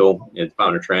critical.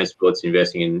 Department of Transport's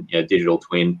investing in digital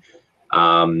twin,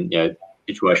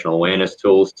 situational awareness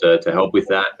tools to help with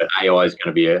that. But AI is going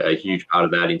to be a huge part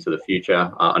of that into the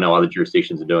future. I know other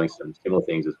jurisdictions are doing some similar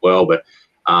things as well, but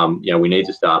we need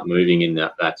to start moving in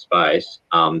that space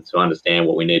to understand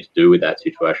what we need to do with that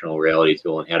situational reality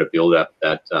tool and how to build up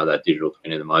that digital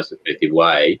twin in the most effective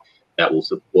way that will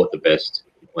support the best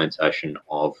implementation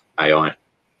of AI.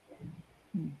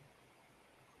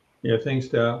 Yeah, thanks,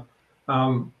 Dale.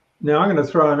 Now I'm going to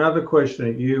throw another question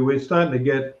at you. We're starting to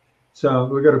get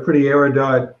we've got a pretty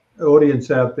erudite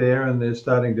audience out there, and they're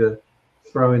starting to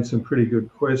throw in some pretty good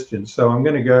questions. So I'm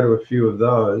going to go to a few of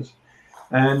those.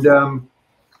 And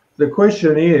the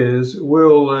question is,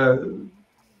 will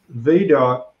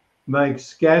VDOT make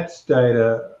SCATS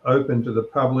data open to the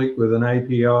public with an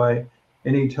API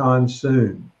anytime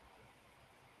soon?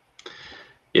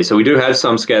 Yeah, so we do have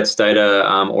some SCATS data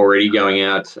already going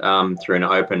out through an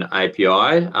open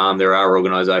API. There are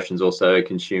organisations also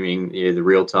consuming the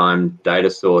real-time data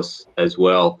source as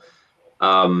well.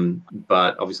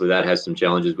 But obviously that has some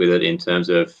challenges with it in terms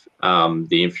of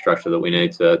the infrastructure that we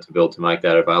need to build to make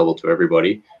that available to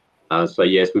everybody. So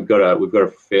yes, we've got a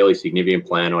fairly significant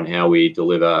plan on how we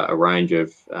deliver a range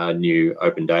of new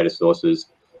open data sources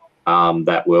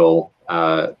that will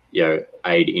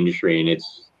aid industry in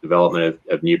its development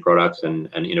of new products and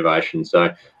innovation.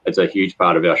 So it's a huge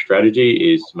part of our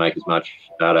strategy is to make as much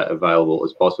data available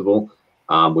as possible.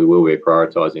 We will be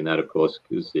prioritising that, of course,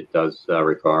 because it does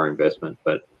require investment.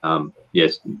 But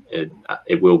yes,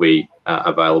 it will be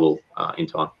available in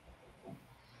time.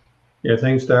 Yeah,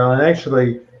 thanks, Dale. And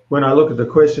actually, when I look at the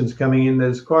questions coming in,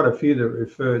 there's quite a few that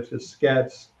refer to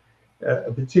SCATS,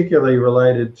 particularly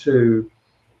related to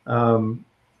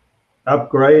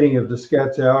upgrading of the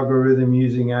SCATS algorithm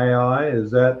using AI. Is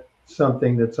that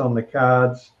something that's on the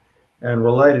cards? And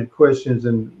related questions,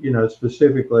 and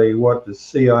specifically, what does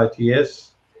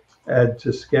CITS add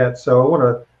to SCATS? So I want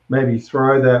to maybe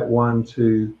throw that one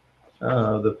to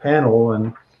the panel.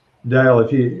 And Dale,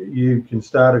 if you can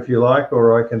start if you like,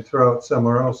 or I can throw it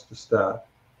somewhere else to start.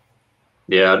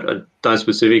 Yeah, I don't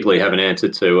specifically have an answer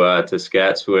to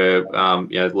SCATS. We're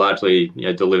largely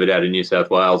delivered out of New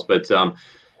South Wales, but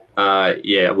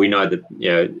yeah, we know that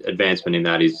advancement in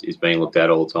that is being looked at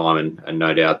all the time, and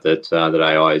no doubt that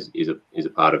AI is a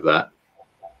part of that.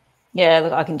 Yeah,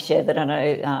 look, I can share that. I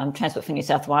know Transport for New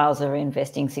South Wales are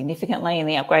investing significantly in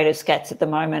the upgrade of SCATS at the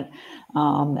moment,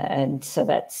 and so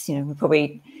that's we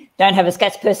probably don't have a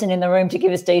SCATS person in the room to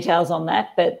give us details on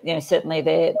that, but certainly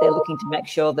they're looking to make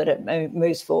sure that it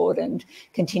moves forward and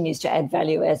continues to add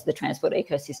value as the transport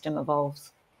ecosystem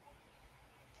evolves.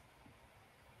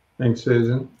 Thanks,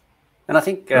 Susan. And I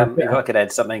think if I could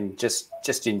add something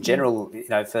just in general,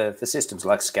 for systems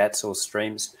like SCATS or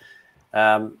streams,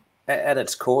 at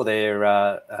its core,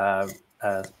 they're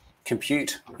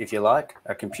compute, if you like,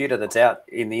 a computer that's out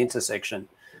in the intersection,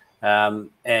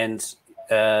 and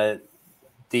I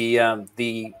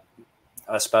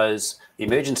suppose the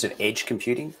emergence of edge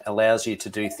computing allows you to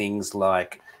do things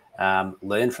like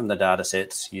learn from the data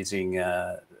sets using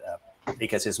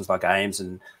ecosystems like AIMS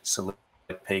and Select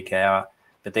Peak Hour.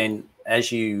 But then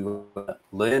as you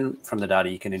learn from the data,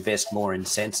 you can invest more in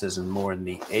sensors and more in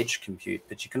the edge compute,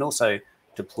 but you can also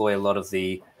deploy a lot of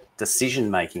the decision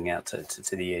making out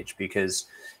to the edge, because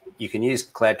you can use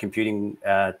cloud computing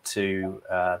to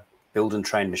build and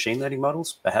train machine learning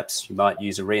models. Perhaps you might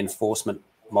use a reinforcement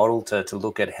model to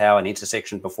look at how an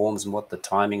intersection performs and what the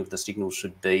timing of the signal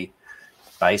should be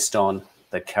based on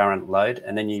the current load.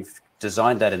 And then you've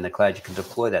designed that in the cloud. You can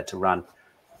deploy that to run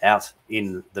out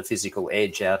in the physical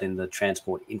edge, out in the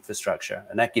transport infrastructure.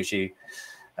 And that gives you,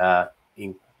 the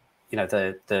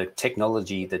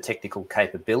technology, the technical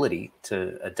capability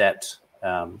to adapt,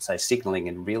 say, signaling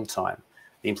in real time.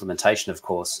 The implementation, of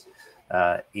course,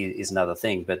 is another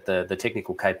thing, but the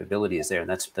technical capability is there, and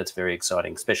that's very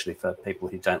exciting, especially for people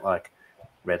who don't like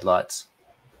red lights.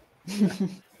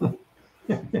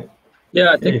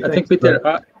 Yeah, I think Peter,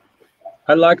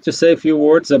 I'd like to say a few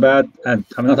words about, and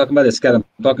I'm not talking about the SCAD, I'm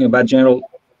talking about general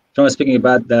speaking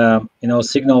about the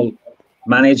signal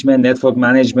management, network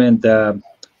management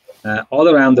all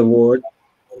around the world.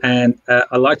 And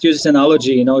I like to use this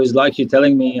analogy. It's like you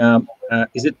telling me,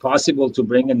 is it possible to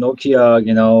bring a Nokia,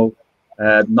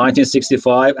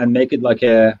 1965 and make it like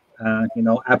a,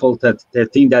 Apple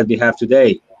 13 that we have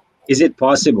today? Is it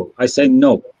possible? I say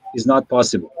no, it's not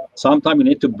possible. Sometimes you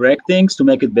need to break things to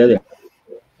make it better.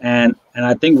 And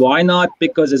I think why not?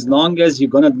 Because as long as you're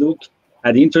going to look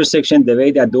at the intersection the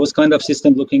way that those kind of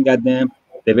systems looking at them,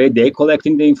 the way they're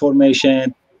collecting the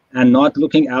information, and not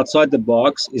looking outside the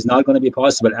box is not going to be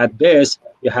possible. At best,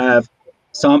 you have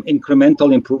some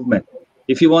incremental improvement.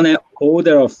 If you want an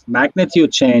order of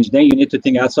magnitude change, then you need to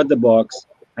think outside the box,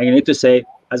 and you need to say,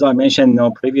 as I mentioned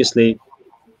previously,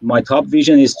 my top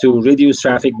vision is to reduce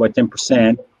traffic by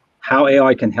 10%, how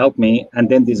AI can help me, and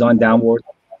then design downward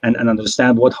and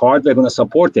understand what hardware going to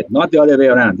support it, not the other way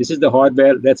around. This is the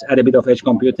hardware, let's add a bit of edge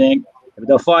computing, a bit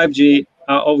of 5G,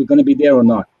 are we going to be there or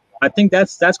not? I think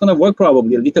that's going to work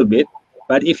probably a little bit,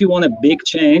 but if you want a big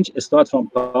change, start from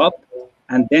top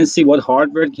and then see what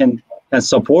hardware can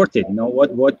support it,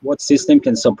 what system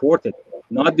can support it,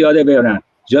 not the other way around.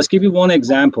 Just give you one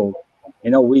example.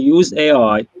 We use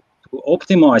AI to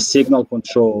optimize signal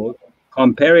control,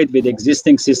 compare it with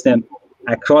existing system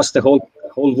across the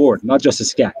whole world, not just a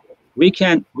SCAD. We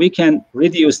can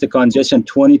reduce the congestion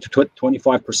 20 to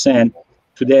 25%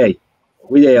 today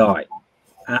with AI.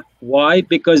 Why?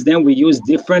 Because then we use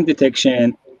different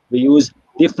detection, we use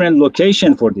different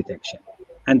location for detection,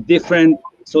 and different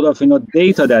sort of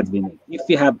data that we need. If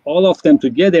you have all of them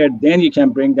together, then you can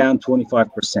bring down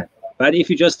 25%. But if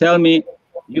you just tell me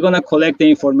you're gonna collect the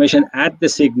information at the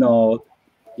signal,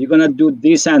 you're gonna do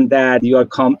this and that, you are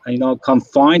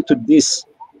confined to this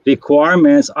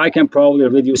requirements, I can probably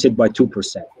reduce it by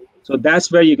 2%. So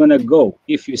that's where you're gonna go.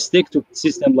 If you stick to a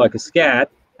system like a SCAD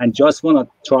and just wanna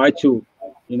try to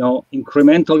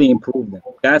incrementally improve them,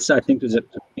 that's, I think,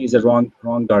 is a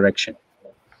wrong direction.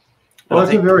 Well,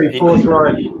 that's a very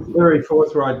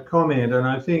forthright comment, and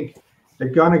I think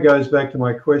it kind of goes back to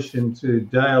my question to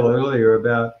Dale earlier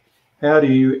about how do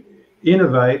you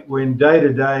innovate when day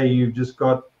to day you've just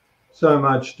got so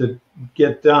much to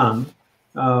get done,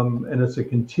 and it's a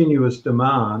continuous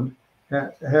demand.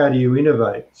 How do you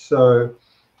innovate? So,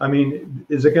 I mean,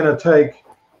 is it going to take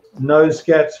no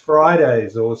scats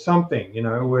Fridays or something,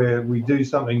 where we do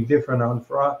something different on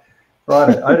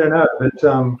Friday? I don't know, but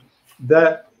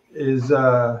that is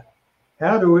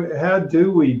how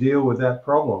do we deal with that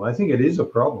problem? I think it is a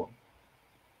problem.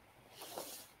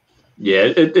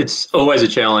 Yeah, it's always a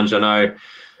challenge. I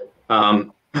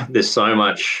know there's so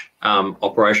much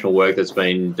operational work that's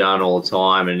been done all the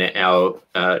time, and our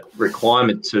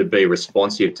requirement to be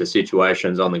responsive to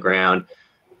situations on the ground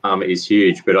is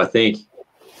huge. But I think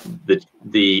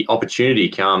the opportunity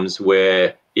comes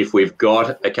where if we've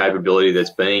got a capability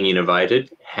that's being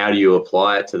innovated, how do you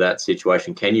apply it to that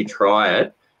situation? Can you try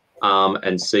it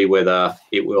and see whether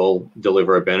it will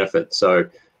deliver a benefit? So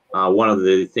one of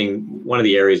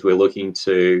the areas we're looking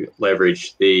to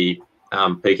leverage the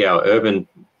peak hour urban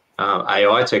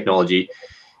AI technology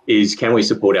is, can we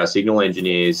support our signal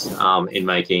engineers in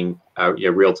making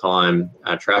real-time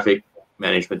traffic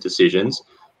management decisions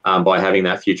by having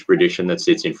that future prediction that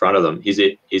sits in front of them? Is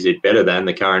it better than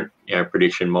the current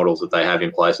prediction models that they have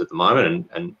in place at the moment?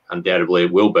 And undoubtedly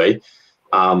it will be.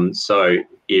 So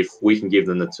if we can give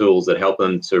them the tools that help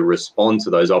them to respond to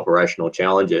those operational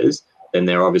challenges, then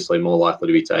they're obviously more likely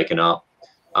to be taken up.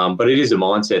 But it is a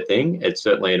mindset thing. It's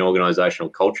certainly an organizational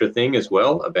culture thing as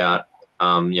well, about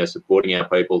supporting our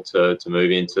people to move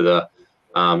into the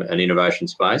an innovation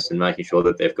space, and making sure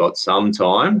that they've got some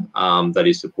time that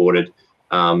is supported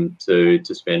to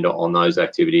spend on those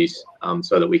activities,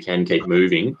 so that we can keep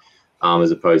moving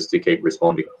as opposed to keep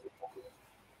responding.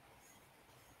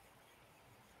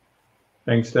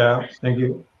 Thanks, Dale. Thank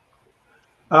you.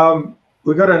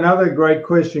 We've got another great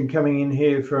question coming in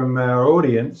here from our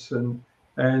audience, and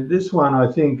this one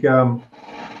I think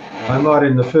I might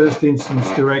in the first instance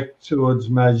direct towards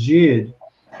Majid.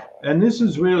 And this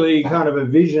is really kind of a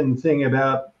vision thing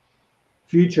about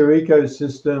future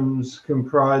ecosystems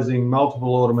comprising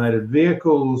multiple automated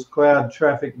vehicles, cloud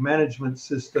traffic management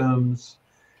systems,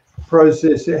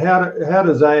 process. How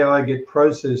does AI get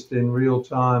processed in real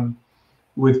time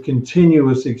with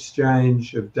continuous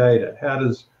exchange of data?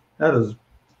 Is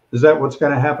that what's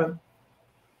going to happen?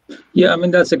 Yeah, I mean,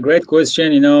 that's a great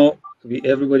question. You know,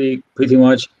 everybody pretty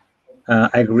much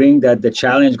agreeing that the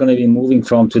challenge is going to be moving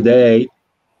from today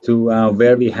to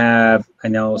where we have,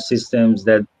 systems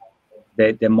that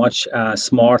they're much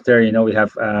smarter. You know, we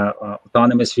have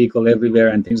autonomous vehicle everywhere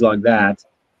and things like that.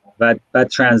 But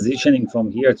transitioning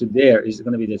from here to there is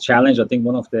going to be the challenge. I think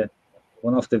one of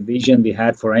the vision we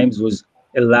had for AIMS was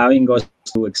allowing us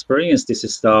to experience this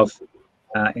stuff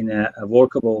in a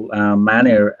workable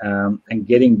manner and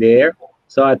getting there.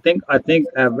 So I think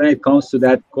when it comes to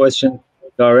that question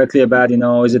directly about,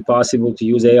 is it possible to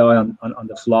use AI on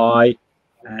the fly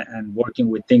and working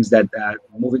with things that are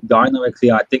moving dynamically,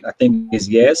 I think is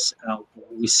yes.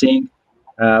 We're seeing,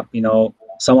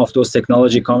 some of those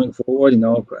technology coming forward.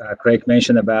 Craig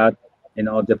mentioned about,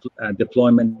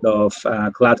 deployment of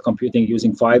cloud computing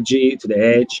using 5G to the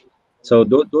edge. So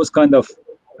those kind of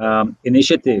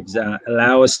initiatives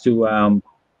allow us to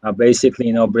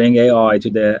basically, bring AI to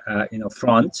the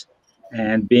front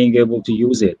and being able to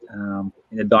use it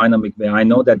in a dynamic way. I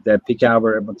know that the peak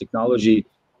hour urban technology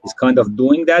is kind of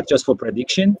doing that just for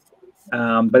prediction.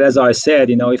 But as I said,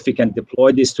 if we can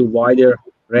deploy this to wider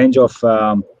range of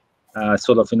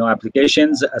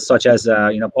applications such as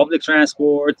public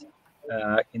transport,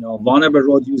 vulnerable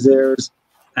road users,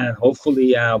 and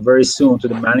hopefully very soon to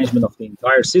the management of the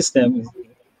entire system,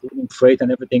 including freight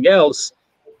and everything else.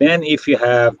 Then if you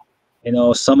have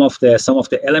some of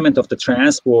the element of the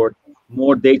transport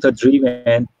more data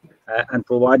driven and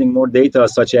providing more data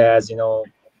such as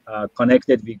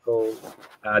connected vehicle,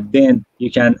 then you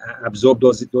can absorb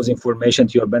those information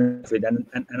to your benefit. And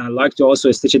I like to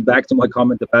also stitch it back to my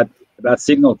comment about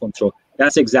signal control.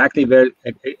 That's exactly where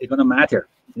it's going to matter.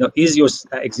 Is your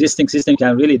existing system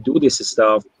can really do this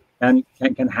stuff and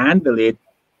can handle it?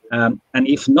 And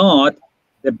if not,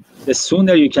 the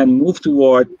sooner you can move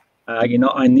toward,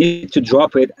 I need to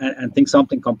drop it and think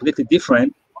something completely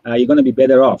different, you're going to be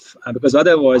better off, because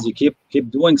otherwise you keep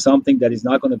doing something that is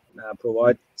not going to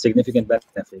provide significant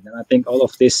benefit. And I think all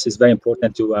of this is very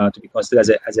important to be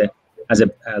considered as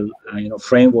a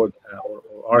framework or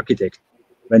architect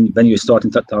when you start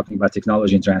talking about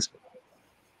technology and transport.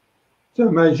 So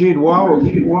Majid, while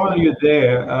you're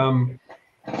there,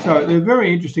 so a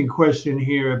very interesting question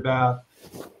here about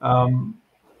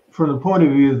from the point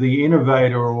of view of the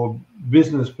innovator or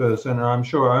business person, and I'm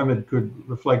sure Omid could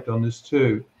reflect on this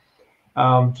too,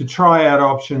 to try out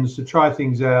options, to try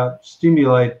things out,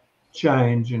 stimulate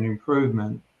change and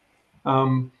improvement.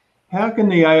 How can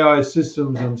the AI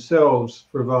systems themselves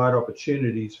provide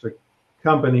opportunities for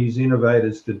companies,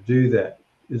 innovators to do that?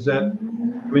 Is that, I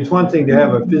mean, it's one thing to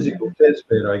have a physical test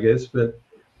bed, I guess, but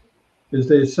is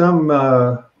there some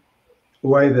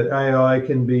way that AI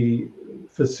can be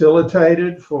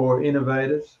facilitated for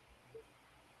innovators?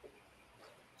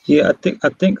 Yeah, I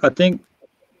think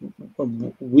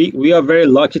we are very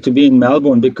lucky to be in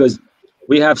Melbourne because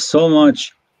we have so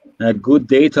much good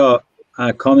data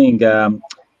coming, to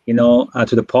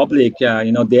the public.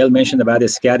 Dale mentioned about the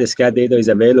SCAD. The SCAD data is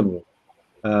available,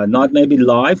 not maybe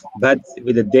live, but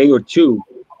with a day or two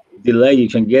delay, you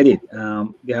can get it.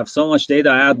 We have so much data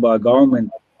out by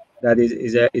government that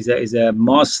is a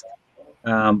must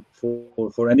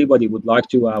for anybody who would like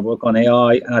to work on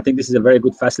AI. And I think this is a very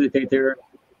good facilitator.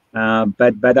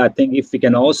 But I think if we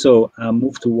can also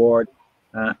move toward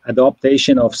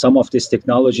adaptation of some of this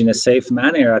technology in a safe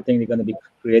manner, I think they're going to be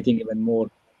creating even more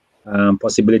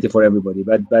possibility for everybody.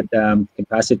 But can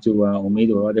pass it to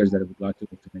Omid or others that would like to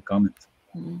make comments.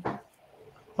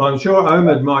 Well, I'm sure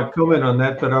Omid might comment on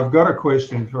that, but I've got a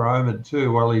question for Omid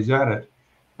too while he's at it.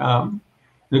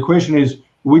 The question is,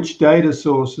 which data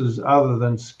sources other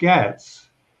than SCATs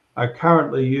are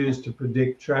currently used to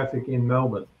predict traffic in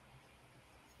Melbourne?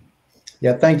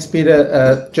 Yeah, thanks,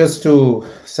 Peter. Just to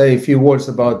say a few words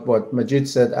about what Majid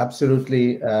said,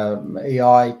 absolutely,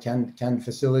 AI can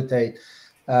facilitate.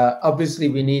 Obviously,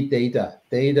 we need data.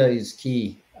 Data is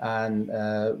key. And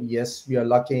yes, we are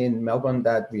lucky in Melbourne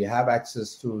that we have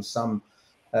access to some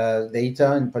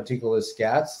data, in particular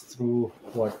SCADs, through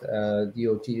what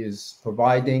DOT is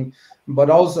providing. But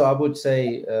also, I would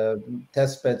say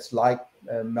testbeds like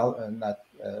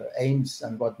AIMS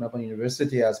and what Melbourne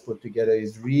University has put together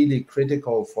is really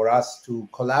critical for us to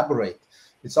collaborate.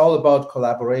 It's all about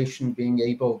collaboration, being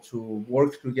able to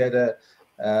work together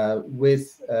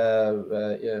with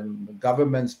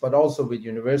governments, but also with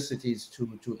universities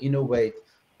to innovate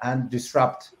and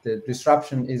disrupt. The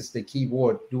disruption is the key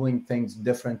word, doing things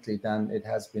differently than it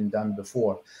has been done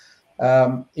before.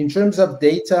 In terms of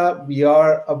data, we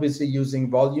are obviously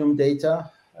using volume data,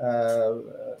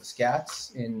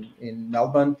 SCADs in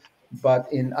Melbourne,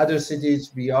 but in other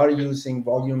cities, we are using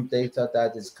volume data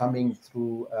that is coming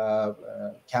through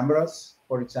cameras,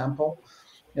 for example.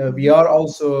 We are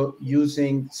also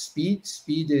using speed.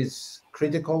 Speed is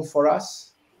critical for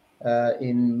us.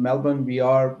 In Melbourne, we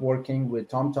are working with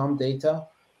TomTom data,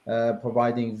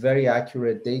 providing very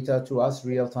accurate data to us,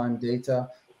 real-time data.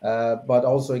 But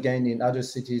also, again, in other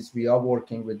cities, we are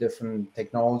working with different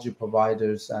technology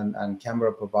providers and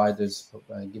camera providers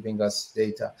giving us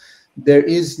data. There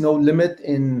is no limit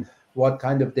in what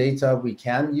kind of data we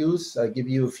can use. I'll give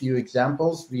you a few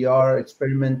examples. We are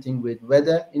experimenting with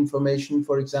weather information,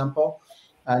 for example,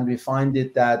 and we find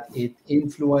that it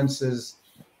influences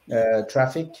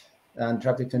traffic and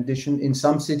traffic condition in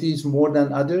some cities more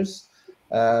than others.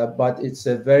 But it's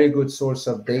a very good source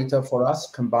of data for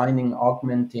us, combining,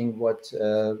 augmenting what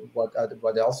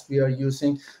else we are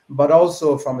using, but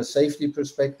also from a safety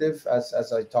perspective,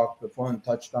 as I talked before and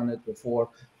touched on it before,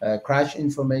 crash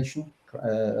information,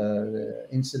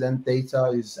 incident data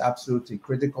is absolutely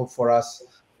critical for us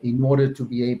in order to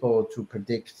be able to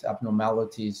predict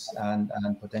abnormalities and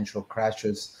potential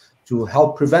crashes to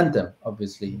help prevent them,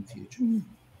 obviously, in future.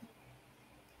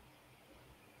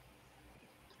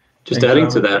 Just adding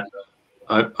to that,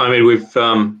 I mean,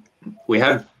 we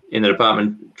have in the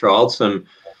department trialed some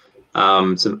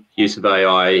use of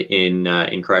AI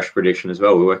in crash prediction as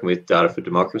well. We're working with Data for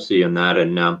Democracy on that,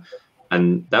 and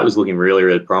that was looking really,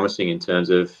 really promising in terms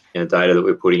of data that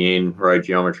we're putting in, road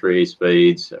geometry,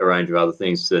 speeds, a range of other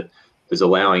things that is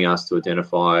allowing us to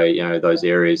identify those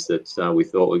areas that we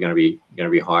thought were going to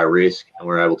be high risk, and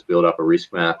we're able to build up a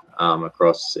risk map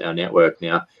across our network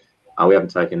now. We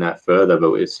haven't taken that further,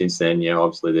 but since then,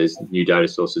 obviously there's new data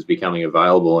sources becoming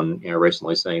available, and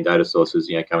recently seeing data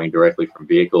sources, coming directly from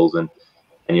vehicles, and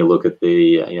you look at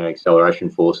the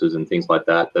acceleration forces and things like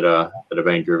that are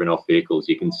being driven off vehicles.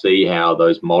 You can see how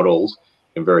those models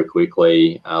can very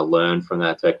quickly learn from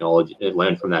that technology,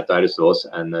 learn from that data source,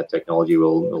 and that technology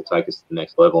will take us to the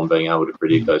next level and being able to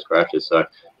predict those crashes. So,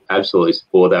 absolutely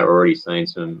support that. We're already seeing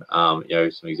some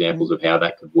some examples of how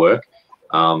that could work.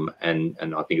 And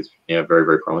I think it's very,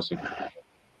 very promising.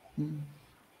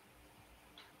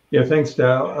 Yeah, thanks,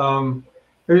 Dale.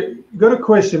 Got a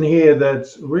question here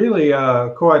that's really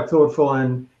quite thoughtful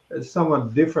and a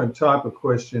somewhat different type of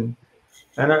question.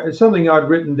 And it's something I'd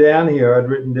written down here. I'd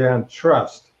written down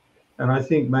trust. And I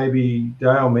think maybe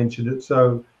Dale mentioned it,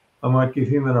 so I might give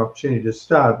him an opportunity to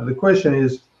start. But the question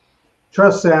is,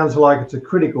 trust sounds like it's a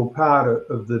critical part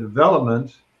of the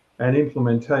development and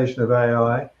implementation of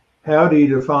AI. How do you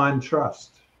define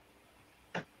trust?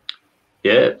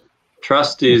 Yeah,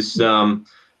 trust is one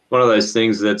of those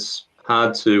things that's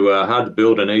hard to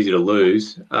build and easy to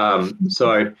lose.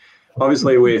 So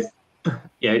obviously with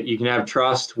you can have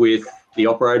trust with the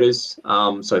operators.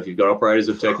 So if you've got operators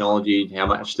of technology, how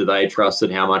much do they trust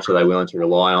it? How much are they willing to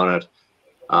rely on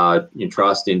it? You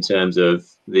trust in terms of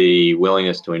the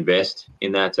willingness to invest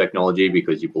in that technology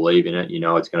because you believe in it.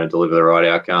 It's going to deliver the right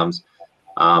outcomes.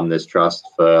 There's trust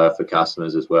for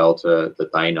customers as well that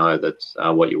they know that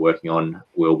what you're working on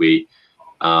will be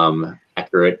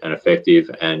accurate and effective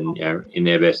and in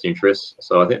their best interests.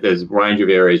 So I think there's a range of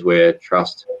areas where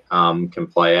trust can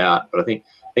play out. But I think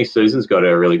Susan's got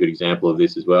a really good example of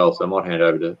this as well. So I might hand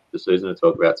over to Susan to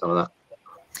talk about some of that.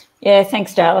 Yeah,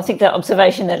 thanks, Dale. I think the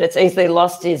observation that it's easily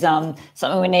lost is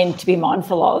something we need to be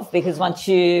mindful of, because once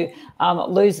you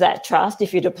lose that trust,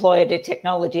 if you deploy a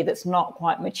technology that's not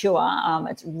quite mature,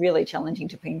 it's really challenging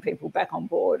to bring people back on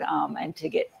board and to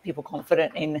get people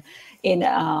confident in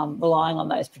relying on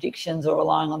those predictions or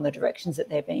relying on the directions that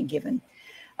they're being given.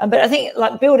 But I think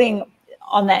like building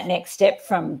on that next step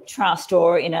from trust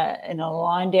or in an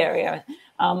aligned area,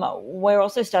 we're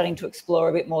also starting to explore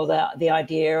a bit more the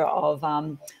idea of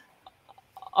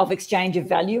of exchange of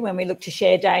value when we look to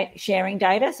sharing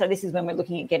data. So this is when we're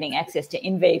looking at getting access to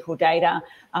in-vehicle data.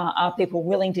 Are people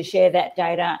willing to share that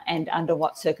data, and under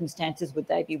what circumstances would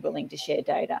they be willing to share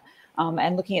data?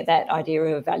 And looking at that idea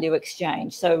of value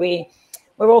exchange. So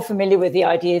we're all familiar with the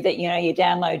idea that, you know, you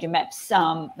download your maps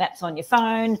on your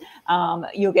phone,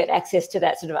 you'll get access to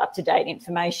that sort of up-to-date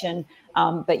information,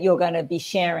 but you're going to be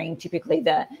sharing typically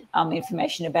the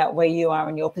information about where you are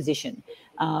in your position.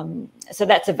 So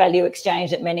that's a value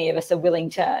exchange that many of us are willing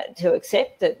to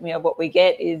accept, that, you know, what we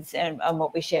get is and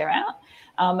what we share out.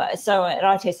 So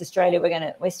at ITS Australia,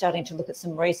 we're starting to look at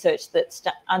some research that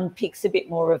unpicks a bit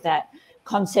more of that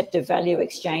concept of value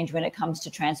exchange when it comes to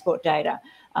transport data.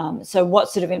 So what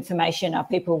sort of information are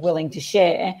people willing to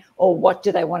share, or what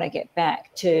do they want to get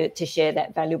back to share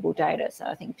that valuable data? So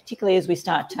I think particularly as we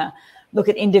start to look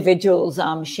at individuals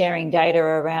sharing data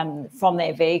around from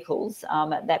their vehicles,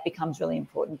 that becomes really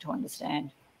important to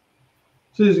understand.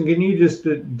 Susan, can you just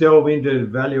delve into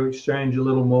value exchange a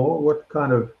little more? What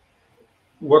kind of,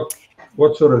 what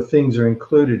sort of things are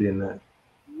included in that?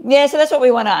 Yeah, so that's what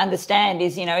we want to understand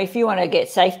is, you know, if you want to get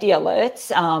safety alerts,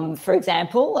 for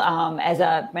example, as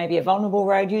maybe a vulnerable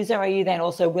road user, are you then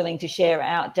also willing to share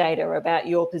out data about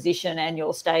your position and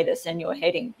your status and your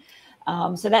heading?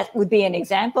 So that would be an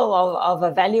example of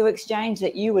a value exchange,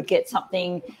 that you would get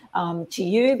something to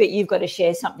you, but you've got to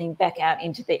share something back out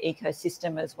into the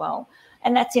ecosystem as well.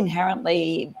 And that's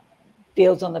inherently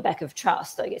builds on the back of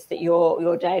trust, I guess, that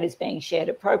your data is being shared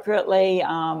appropriately,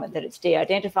 that it's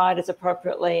de-identified as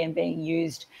appropriately and being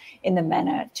used in the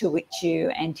manner to which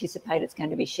you anticipate it's going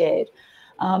to be shared.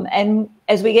 And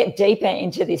as we get deeper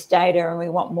into this data and we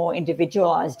want more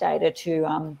individualized data to,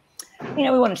 you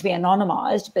know, we want it to be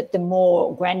anonymized, but the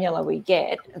more granular we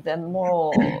get, the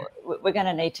more we're going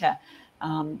to need to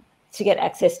get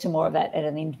access to more of that at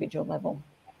an individual level.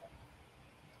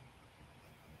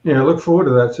 Yeah, I look forward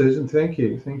to that, Susan. Thank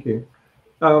you. Thank you.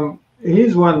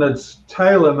 Here's one that's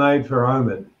tailor-made for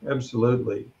Omid.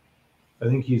 Absolutely. I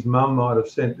think his mum might have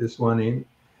sent this one in.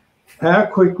 How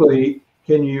quickly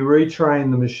can you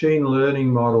retrain the machine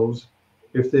learning models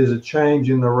if there's a change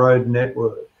in the road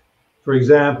network? For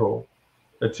example,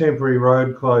 a temporary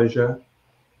road closure,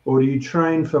 or do you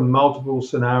train for multiple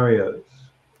scenarios?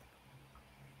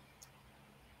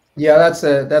 Yeah, that's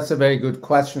a very good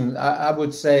question. I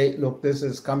would say, look, this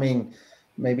is coming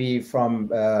maybe from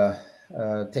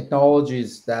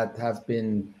technologies that have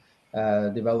been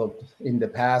developed in the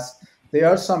past. There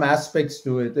are some aspects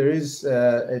to it. There is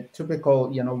a typical,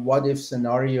 you know, what if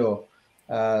scenario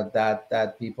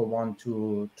that people want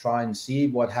to try and see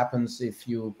what happens if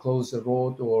you close the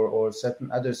road, or certain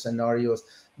other scenarios.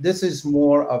 This is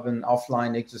more of an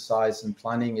offline exercise and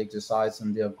planning exercise,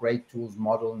 and there are great tools,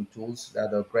 modeling tools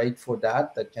that are great for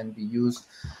that can be used.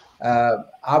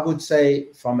 I would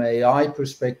say from an AI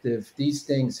perspective, these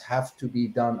things have to be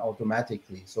done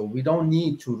automatically. So we don't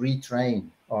need to retrain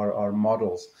our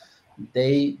models.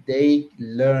 They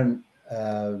learn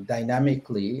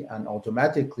dynamically and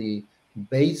automatically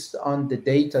based on the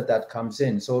data that comes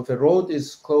in. So if a road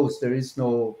is closed, there is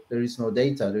no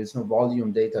data, there is no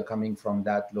volume data coming from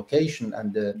that location,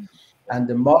 and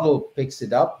the model picks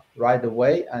it up right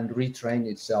away and retrain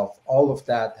itself. All of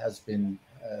that has been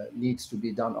needs to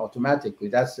be done automatically.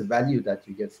 That's the value that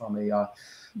you get from AI.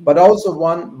 But also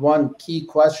one key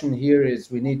question here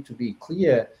is we need to be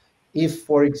clear. If,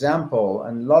 for example,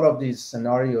 and a lot of these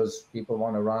scenarios people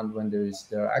want to run when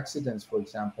there are accidents, for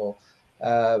example,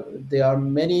 there are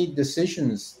many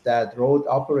decisions that road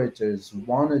operators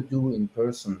want to do in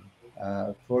person.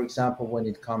 For example, when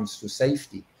it comes to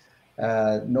safety,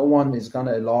 no one is going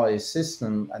to allow a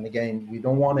system, and again, we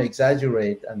don't want to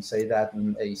exaggerate and say that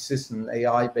a system,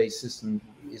 AI-based system,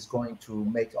 is going to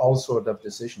make all sorts of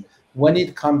decisions. When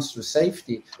it comes to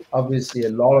safety, obviously, a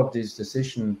lot of these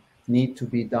decisions need to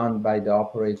be done by the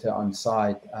operator on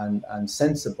site, and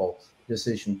sensible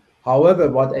decision. However,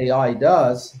 what AI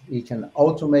does, it can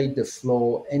automate the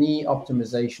flow, any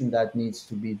optimization that needs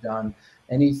to be done,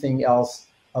 anything else.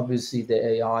 Obviously, the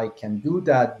AI can do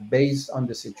that based on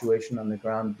the situation on the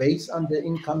ground, based on the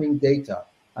incoming data,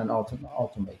 and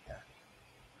automate that.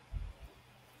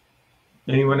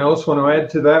 Anyone else want to add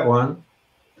to that one?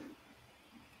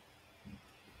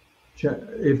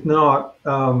 If not,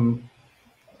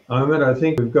 Omid, I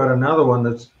think we've got another one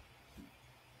that's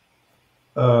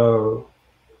oh,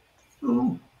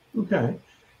 okay.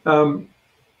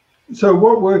 So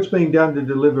what work's being done to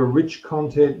deliver rich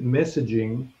content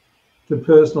messaging to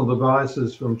personal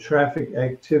devices from traffic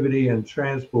activity and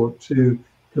transport to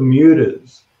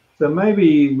commuters? So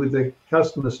maybe with the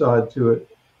customer side to it,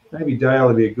 maybe Dale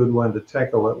would be a good one to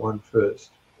tackle that one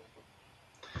first.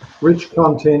 rich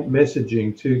content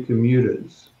messaging to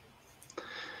commuters?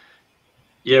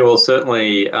 Yeah, well,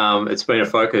 certainly it's been a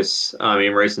focus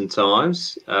in recent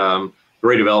times. The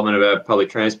redevelopment of our public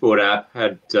transport app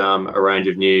had a range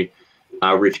of new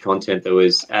rich content that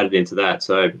was added into that.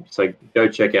 So go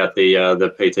check out the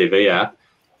PTV app.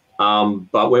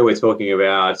 But where we're talking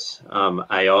about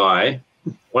AI,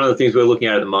 one of the things we're looking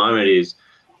at the moment is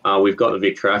we've got the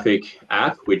Vic Traffic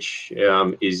app, which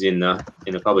is in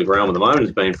the public realm at the moment.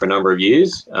 It's been for a number of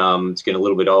years. It's getting a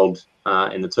little bit old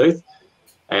in the tooth,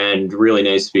 and really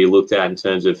needs to be looked at in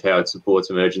terms of how it supports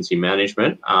emergency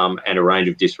management and a range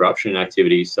of disruption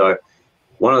activities. So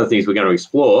one of the things we're going to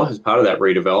explore as part of that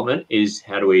redevelopment is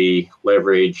how do we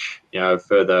leverage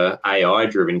further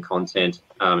AI-driven content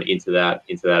into that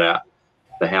app.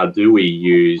 So how do we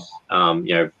use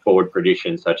forward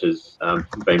predictions such as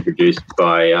being produced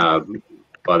by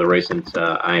the recent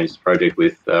AIMS project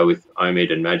with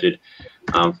Omid and Majid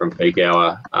from Peak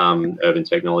Hour Urban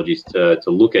Technologies to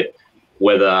look at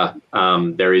whether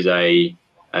there is a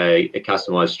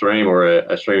customized stream or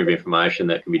a stream of information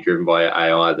that can be driven by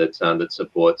AI that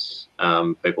supports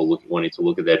people wanting to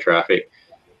look at their traffic.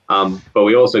 But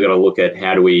we also got to look at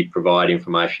how do we provide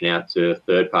information out to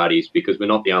third parties, because we're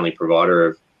not the only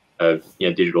provider of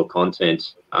digital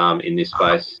content in this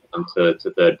space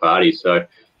to third parties. So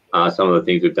some of the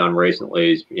things we've done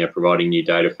recently is providing new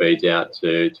data feeds out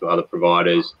to other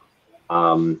providers.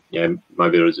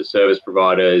 Mobility as a service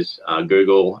providers.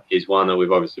 Google is one that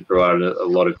we've obviously provided a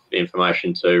lot of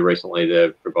information to. Recently,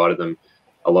 they've provided them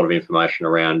a lot of information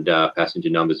around passenger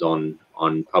numbers on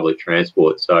public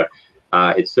transport. So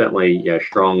it's certainly a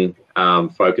strong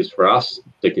focus for us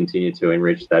to continue to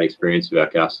enrich that experience of our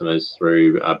customers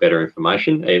through better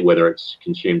information, whether it's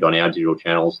consumed on our digital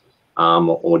channels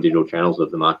or digital channels of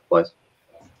the marketplace.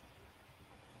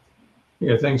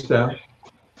 Yeah, thanks, Dale.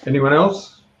 Anyone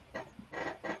else?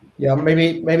 Yeah,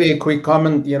 maybe a quick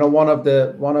comment. One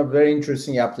of very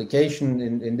interesting application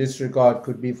in this regard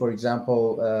could be, for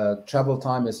example, travel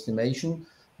time estimation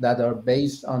that are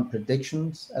based on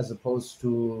predictions as opposed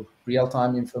to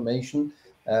real-time information.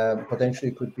 Potentially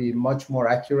could be much more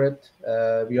accurate.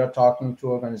 We are talking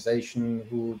to organizations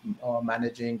who are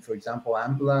managing, for example,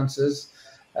 ambulances.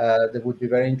 They would be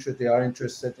very interested. They are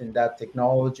interested in that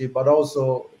technology, but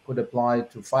also could apply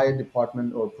to fire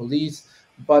department or police.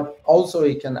 But also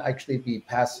it can actually be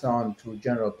passed on to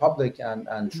general public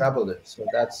and travelers. So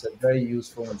that's a very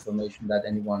useful information that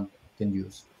anyone can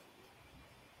use.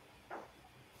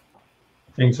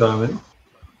 Thanks, Simon.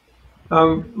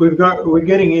 We're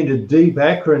getting into deep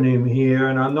acronym here,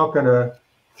 and I'm not going to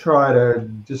try to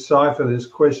decipher this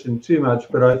question too much,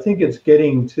 but I think it's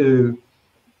getting to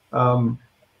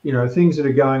things that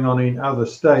are going on in other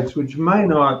states, which may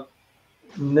not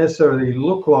necessarily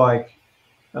look like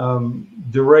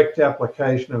direct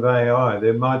application of AI.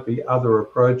 There might be other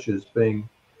approaches being,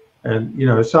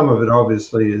 and some of it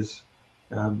obviously is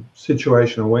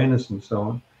situation awareness and so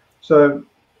on. So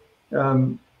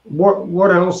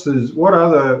what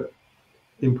other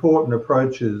important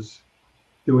approaches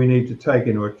do we need to take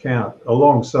into account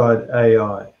alongside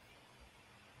AI?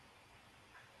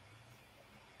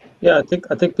 Yeah,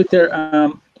 I think Peter,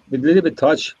 we a little bit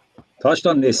touched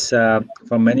on this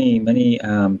from many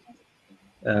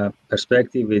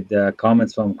perspective with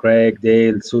comments from Craig,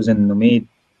 Dale, Susan, and Omid.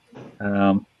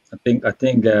 I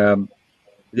think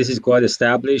this is quite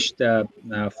established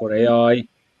for AI.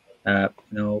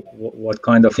 What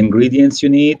kind of ingredients you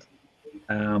need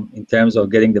in terms of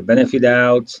getting the benefit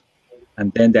out,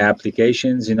 and then the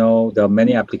applications. There are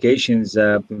many applications.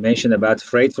 We mentioned about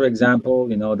freight, for example.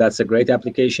 That's a great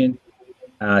application,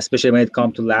 especially when it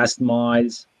comes to last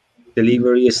miles,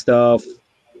 delivery stuff,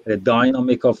 the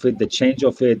dynamic of it, the change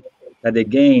of it. That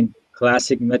again,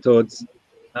 classic methods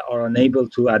are unable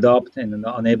to adopt and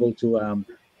unable to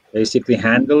basically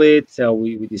handle it. So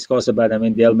we discussed about.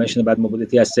 Dale mentioned about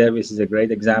mobility as service is a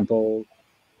great example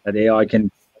that AI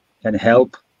can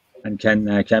help and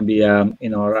can be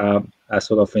in our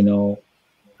sort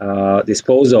of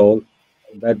disposal.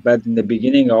 But in the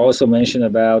beginning, I also mentioned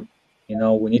about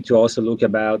we need to also look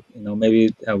about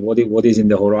maybe what is in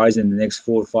the horizon in the next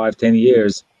 4, 5, 10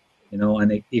 years.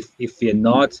 And if we're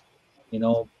not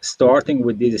starting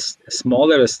with this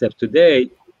smaller step today,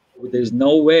 there's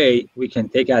no way we can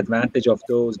take advantage of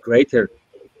those greater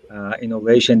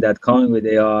innovation that coming with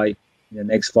AI in the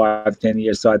next 5, 10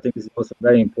 years. So I think it's also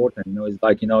very important. It's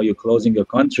like you're closing your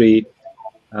country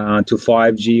to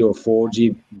 5G or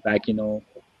 4G back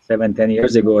 7, 10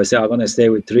 years ago. I say I'm gonna stay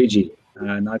with 3G.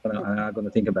 I'm not gonna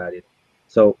think about it.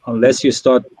 So unless you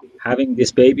start having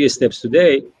these baby steps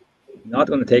today, you're not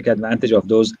gonna take advantage of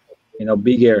those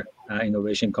bigger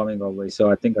innovation coming our way.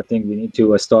 So I think we need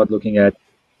to start looking at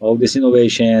all this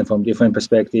innovation from different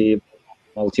perspective,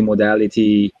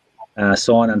 multimodality,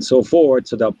 so on and so forth.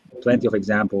 So there are plenty of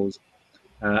examples,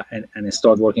 and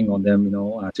start working on them,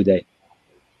 today.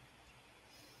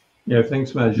 Yeah,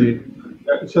 thanks, Majid.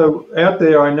 So out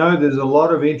there, I know there's a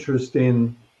lot of interest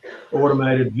in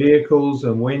automated vehicles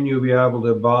and when you'll be able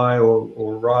to buy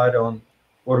or ride on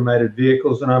automated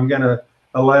vehicles. And I'm going to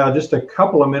allow just a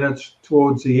couple of minutes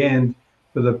towards the end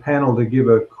for the panel to give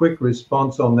a quick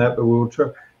response on that, but we'll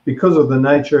try, because of the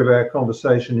nature of our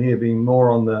conversation here being more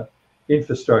on the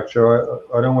infrastructure,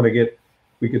 I don't want to get,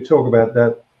 we could talk about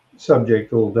that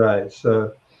subject all day.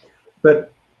 So,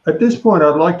 but at this point,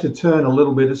 I'd like to turn a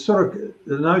little bit, it's sort of,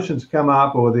 the notion's come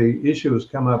up, or the issue has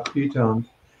come up a few times,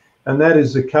 and that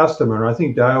is the customer. I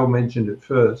think Dale mentioned it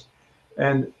first.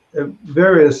 And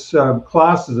various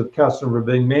classes of customer have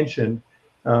been mentioned.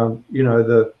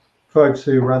 The folks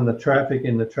who run the traffic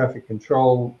in the traffic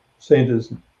control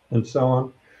centres and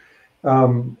so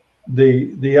on.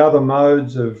 The other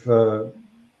modes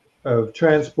of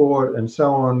transport and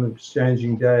so on,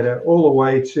 exchanging data, all the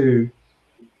way to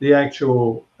the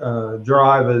actual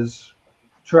drivers,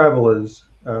 travellers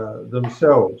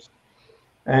themselves.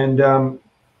 And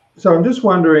so I'm just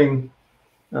wondering,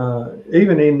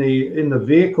 even in the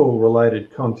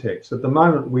vehicle-related context, at the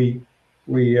moment we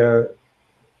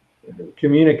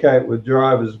communicate with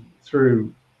drivers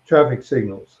through traffic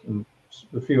signals and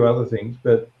a few other things,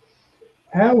 but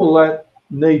how will that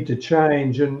need to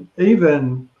change? And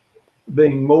even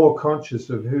being more conscious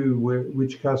of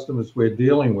which customers we're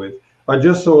dealing with. I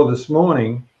just saw this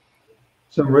morning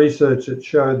some research that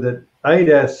showed that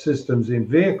ADAS systems in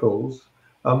vehicles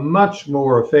are much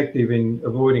more effective in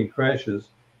avoiding crashes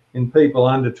in people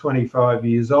under 25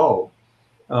 years old.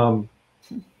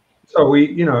 So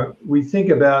we think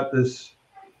about this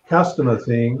customer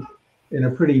thing in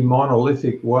a pretty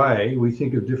monolithic way. We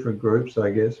think of different groups, I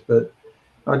guess, but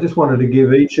I just wanted to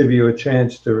give each of you a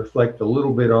chance to reflect a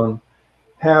little bit on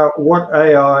what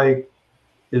AI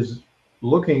is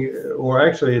looking or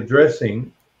actually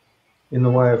addressing in the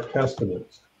way of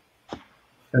customers.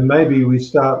 And maybe we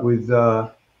start with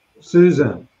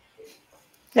Susan.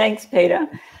 Thanks, Peter.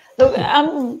 Look,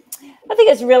 I think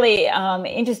it's really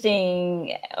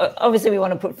interesting. Obviously, we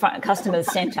want to put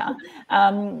customers centre,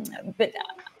 but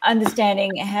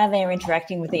understanding how they're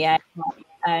interacting with the AI.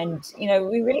 And,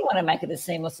 we really want to make it as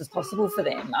seamless as possible for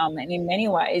them. And in many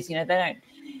ways, they don't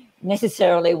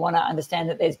necessarily want to understand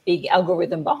that there's big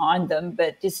algorithm behind them,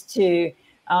 but just to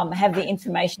have the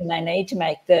information they need to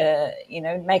make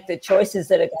the choices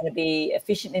that are going to be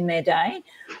efficient in their day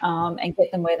and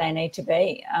get them where they need to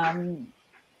be.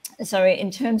 So in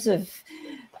terms of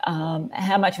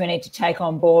how much we need to take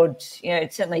on board,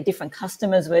 it's certainly different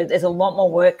customers where there's a lot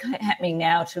more work happening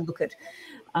now to look at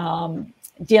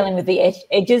dealing with the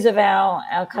edges of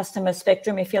our customer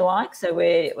spectrum, if you like. So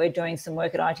we're doing some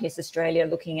work at ITS Australia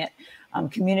looking at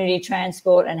community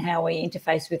transport and how we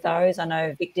interface with those. I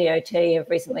know Vic DOT have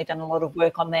recently done a lot of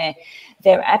work on their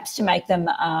apps to make them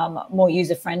more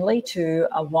user-friendly to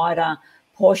a wider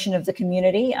portion of the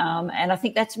community. And I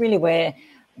think that's really where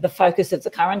the focus of the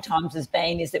current times has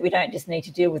been, is that we don't just need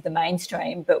to deal with the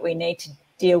mainstream, but we need to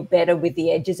deal better with the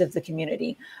edges of the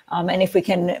community. And if we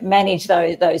can manage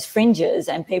those fringes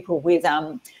and people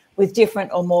with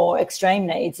different or more extreme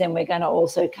needs, then we're going to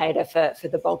also cater for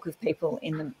the bulk of people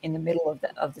in the middle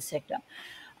of the sector.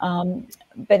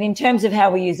 But in terms of how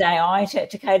we use AI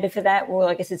to cater for that, well,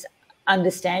 I guess it's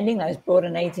understanding those broader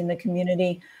needs in the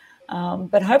community.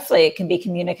 But hopefully it can be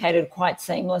communicated quite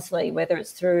seamlessly, whether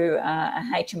it's through a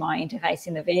HMI interface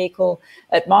in the vehicle.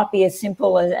 It might be as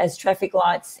simple as traffic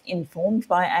lights informed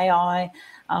by AI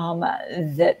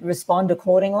that respond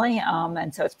accordingly.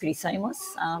 And so it's pretty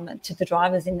seamless to the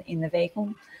drivers in the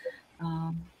vehicle.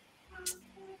 I'm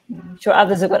sure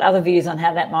others have got other views on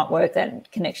how that might work, that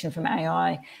connection from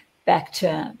AI back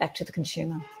to the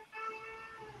consumer.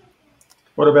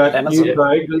 What about you,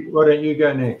 Craig? Why don't you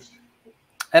go next?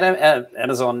 At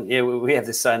Amazon, we have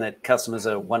this saying that customers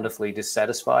are wonderfully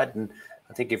dissatisfied. And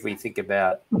I think if we think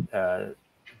about the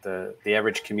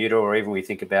average commuter, or even we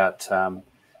think about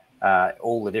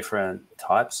all the different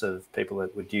types of people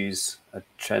that would use a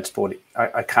transport,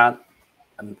 I can't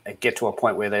get to a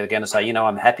point where they're going to say,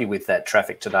 I'm happy with that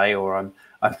traffic today, or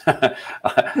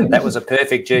that was a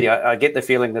perfect journey. I get the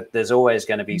feeling that there's always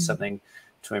going to be something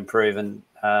to improve. And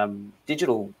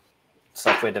digital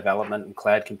software development and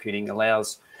cloud computing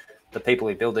allows the people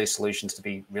who build these solutions to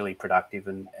be really productive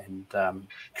and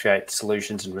create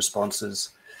solutions and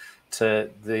responses to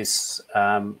this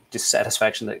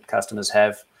dissatisfaction that customers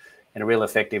have in a real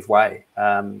effective way.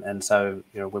 And so,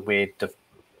 when we're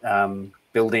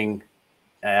building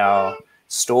our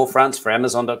storefronts for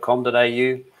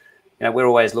Amazon.com.au, we're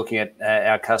always looking at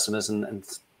our customers, and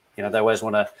they always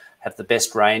want to have the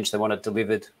best range. They want it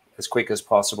delivered as quick as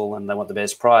possible, and they want the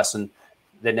best price, and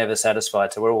they're never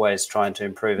satisfied. So we're always trying to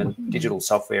improve, and digital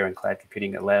software and cloud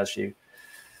computing allows you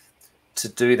to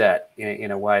do that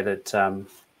in a way that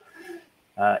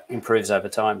improves over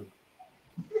time.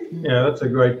 Yeah, that's a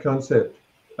great concept.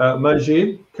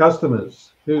 Majid,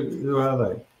 customers, who are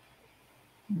they?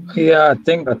 Yeah, I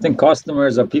think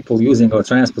customers are people using our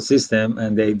transport system,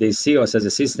 and they see us as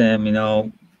a system,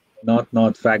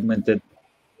 not fragmented.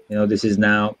 This is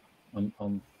now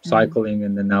on cycling,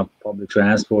 and then now public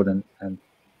transport and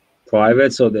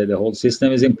private, so the whole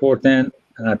system is important.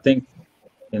 And I think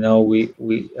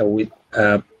with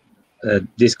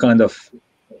this kind of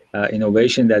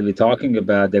innovation that we're talking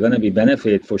about, they're going to be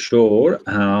benefit for sure.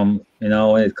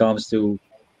 When it comes to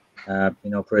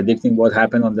predicting what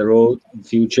happened on the road in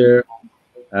future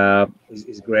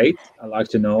is great. I like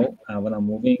to know when I'm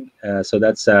moving, so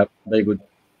that's a very good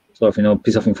sort of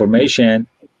piece of information.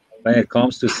 When it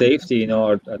comes to safety,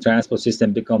 our transport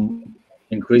system become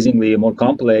increasingly more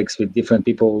complex with different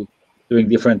people doing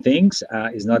different things.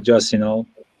 It's not just 2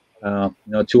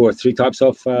 or 3 types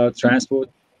of transport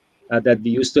that we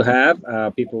used to have.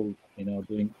 People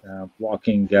doing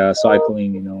walking,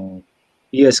 cycling,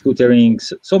 e-scootering,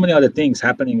 so many other things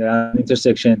happening around the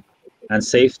intersection, and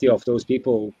safety of those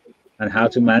people and how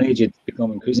to manage it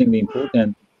become increasingly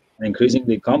important and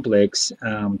increasingly complex.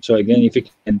 So again, if you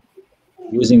can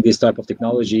using this type of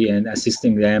technology and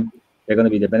assisting them, they're going to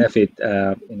be the benefit,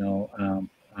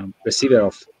 receiver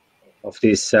of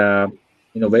these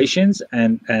innovations,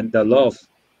 and a lot of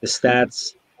the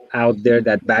stats out there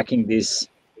that backing this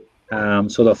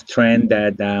sort of trend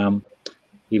that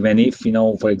even if,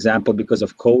 for example, because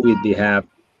of COVID, we have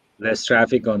less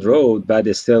traffic on road, but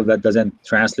still that doesn't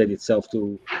translate itself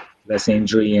to less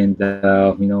injury and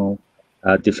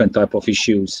different type of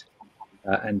issues.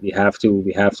 And we have to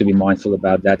be mindful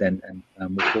about that and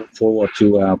move forward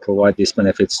to provide these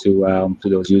benefits to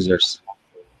those users.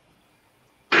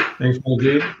 Thanks,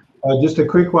 Majid. Just a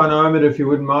quick one, Omid, if you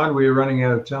wouldn't mind. We're running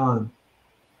out of time.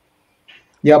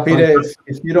 Yeah, Peter,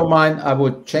 if you don't mind, I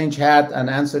would change hat and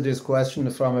answer this question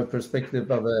from a perspective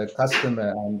of a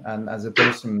customer and as a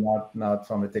person, not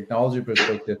from a technology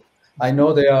perspective. I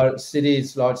know there are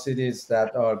cities, large cities,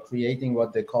 that are creating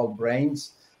what they call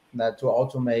brains, that to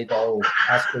automate all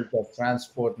aspects of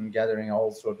transport and gathering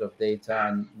all sorts of data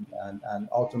and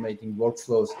automating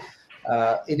workflows.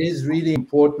 It is really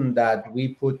important that we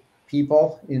put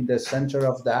people in the center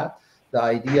of that. The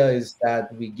idea is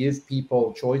that we give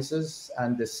people choices,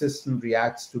 and the system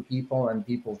reacts to people and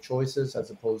people's choices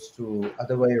as opposed to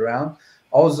other way around.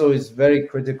 Also, it's very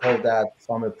critical that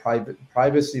from a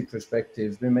privacy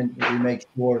perspective, we make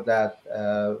sure that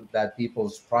that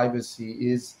people's privacy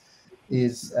is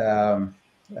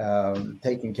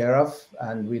taken care of,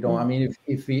 and we don't. I mean,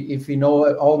 if we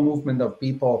know all movement of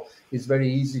people, it's very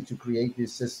easy to create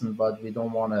this system, but we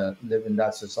don't want to live in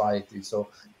that society. So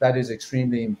that is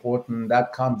extremely important.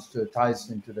 That ties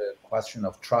into the question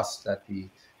of trust that we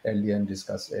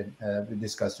discussed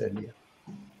earlier.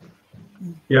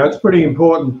 Yeah, it's a pretty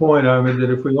important point, Omid, that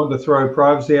if we want to throw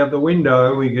privacy out the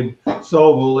window, we could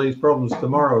solve all these problems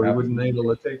tomorrow. We wouldn't need all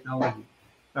the technology.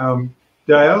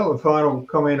 Dale, a final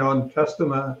comment on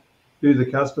who the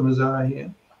customers are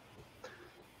here.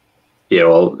 Yeah,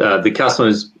 well, the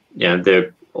customers,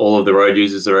 they're all of the road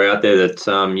users that are out there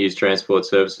that use transport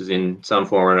services in some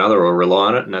form or another or rely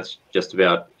on it, and that's just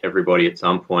about everybody at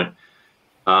some point.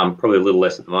 Probably a little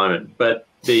less at the moment, but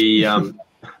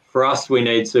for us, we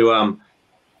need to,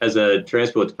 as a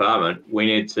transport department, we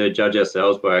need to judge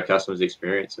ourselves by our customers'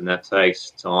 experience, and that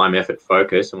takes time, effort,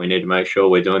 focus, and we need to make sure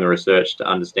we're doing the research to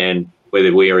understand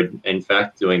whether we are in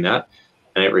fact doing that.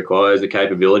 And it requires a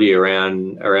capability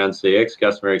around CX,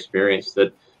 customer experience,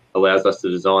 that allows us to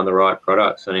design the right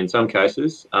products. And in some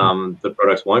cases, the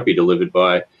products won't be delivered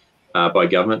by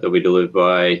government; they'll be delivered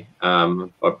by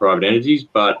private entities.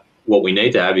 But what we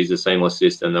need to have is a seamless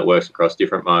system that works across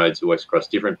different modes, it works across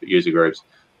different user groups,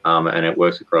 and it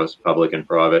works across public and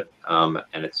private,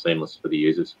 and it's seamless for the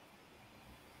users.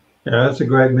 Yeah, that's a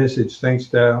great message. Thanks,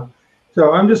 Dale.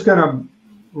 So I'm just going to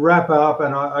wrap up,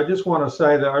 and I just want to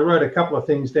say that I wrote a couple of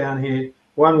things down here.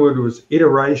 One word was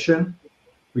iteration.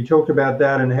 We talked about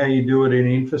that and how you do it in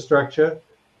infrastructure.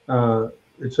 I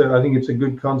think it's a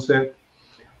good concept.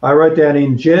 I wrote down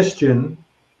ingestion,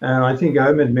 and I think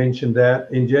Omid mentioned that,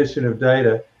 ingestion of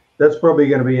data. That's probably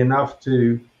going to be enough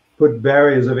to put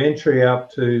barriers of entry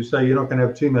up to, so you're not going to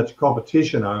have too much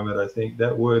competition over it. I think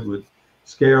that word would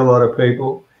scare a lot of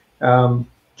people.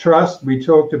 Trust, we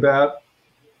talked about.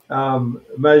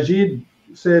 Majid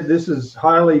said this is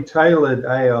highly tailored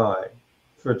AI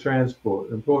for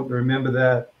transport. Important to remember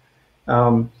that.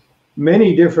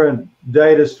 Many different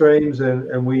data streams,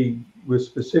 and we were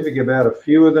specific about a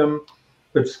few of them,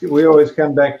 but we always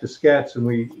come back to SCATs, and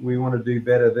we want to do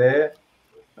better there.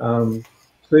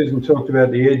 Susan talked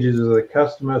about the edges of the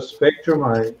customer spectrum.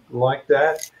 I like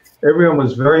that. Everyone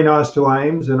was very nice to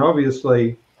AIMS, and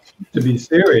obviously, to be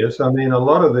serious, I mean, a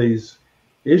lot of these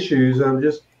issues are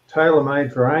just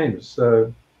tailor-made for AIMS,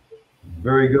 so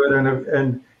very good.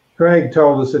 And Craig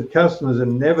told us that customers are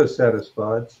never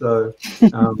satisfied, so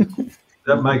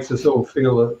that makes us all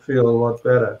feel a lot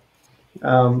better.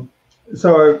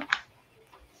 So I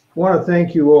want to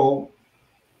thank you all.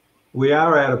 We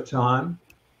are out of time.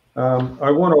 I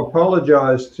want to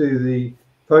apologise to the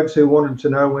folks who wanted to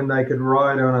know when they could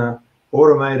ride on an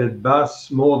automated bus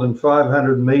more than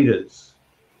 500 metres.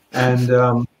 And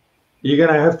you're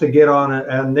going to have to get on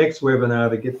our next webinar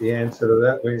to get the answer to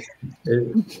that.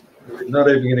 We're not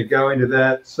even going to go into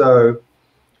that. So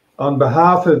on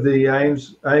behalf of the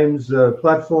AIMS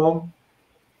platform,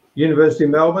 University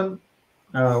of Melbourne,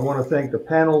 I want to thank the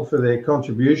panel for their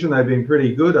contribution. They've been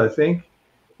pretty good, I think.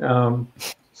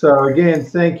 So again,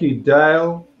 thank you,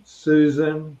 Dale,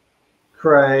 Susan,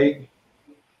 Craig,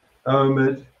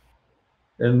 Omid,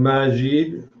 and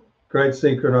Majid. Great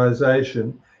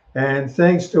synchronization. And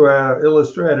thanks to our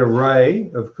illustrator,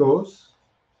 Ray, of course.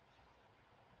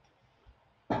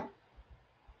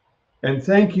 And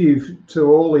thank you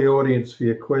to all the audience for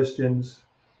your questions.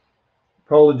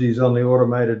 Apologies on the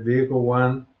automated vehicle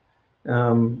one.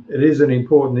 It is an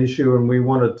important issue, and we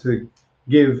wanted to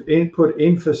put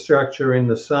infrastructure in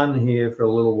the sun here for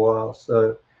a little while,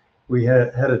 so we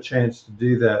had a chance to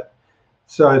do that.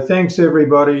 So thanks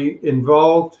everybody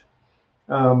involved.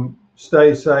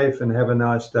 Stay safe and have a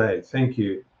nice day. Thank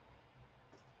you.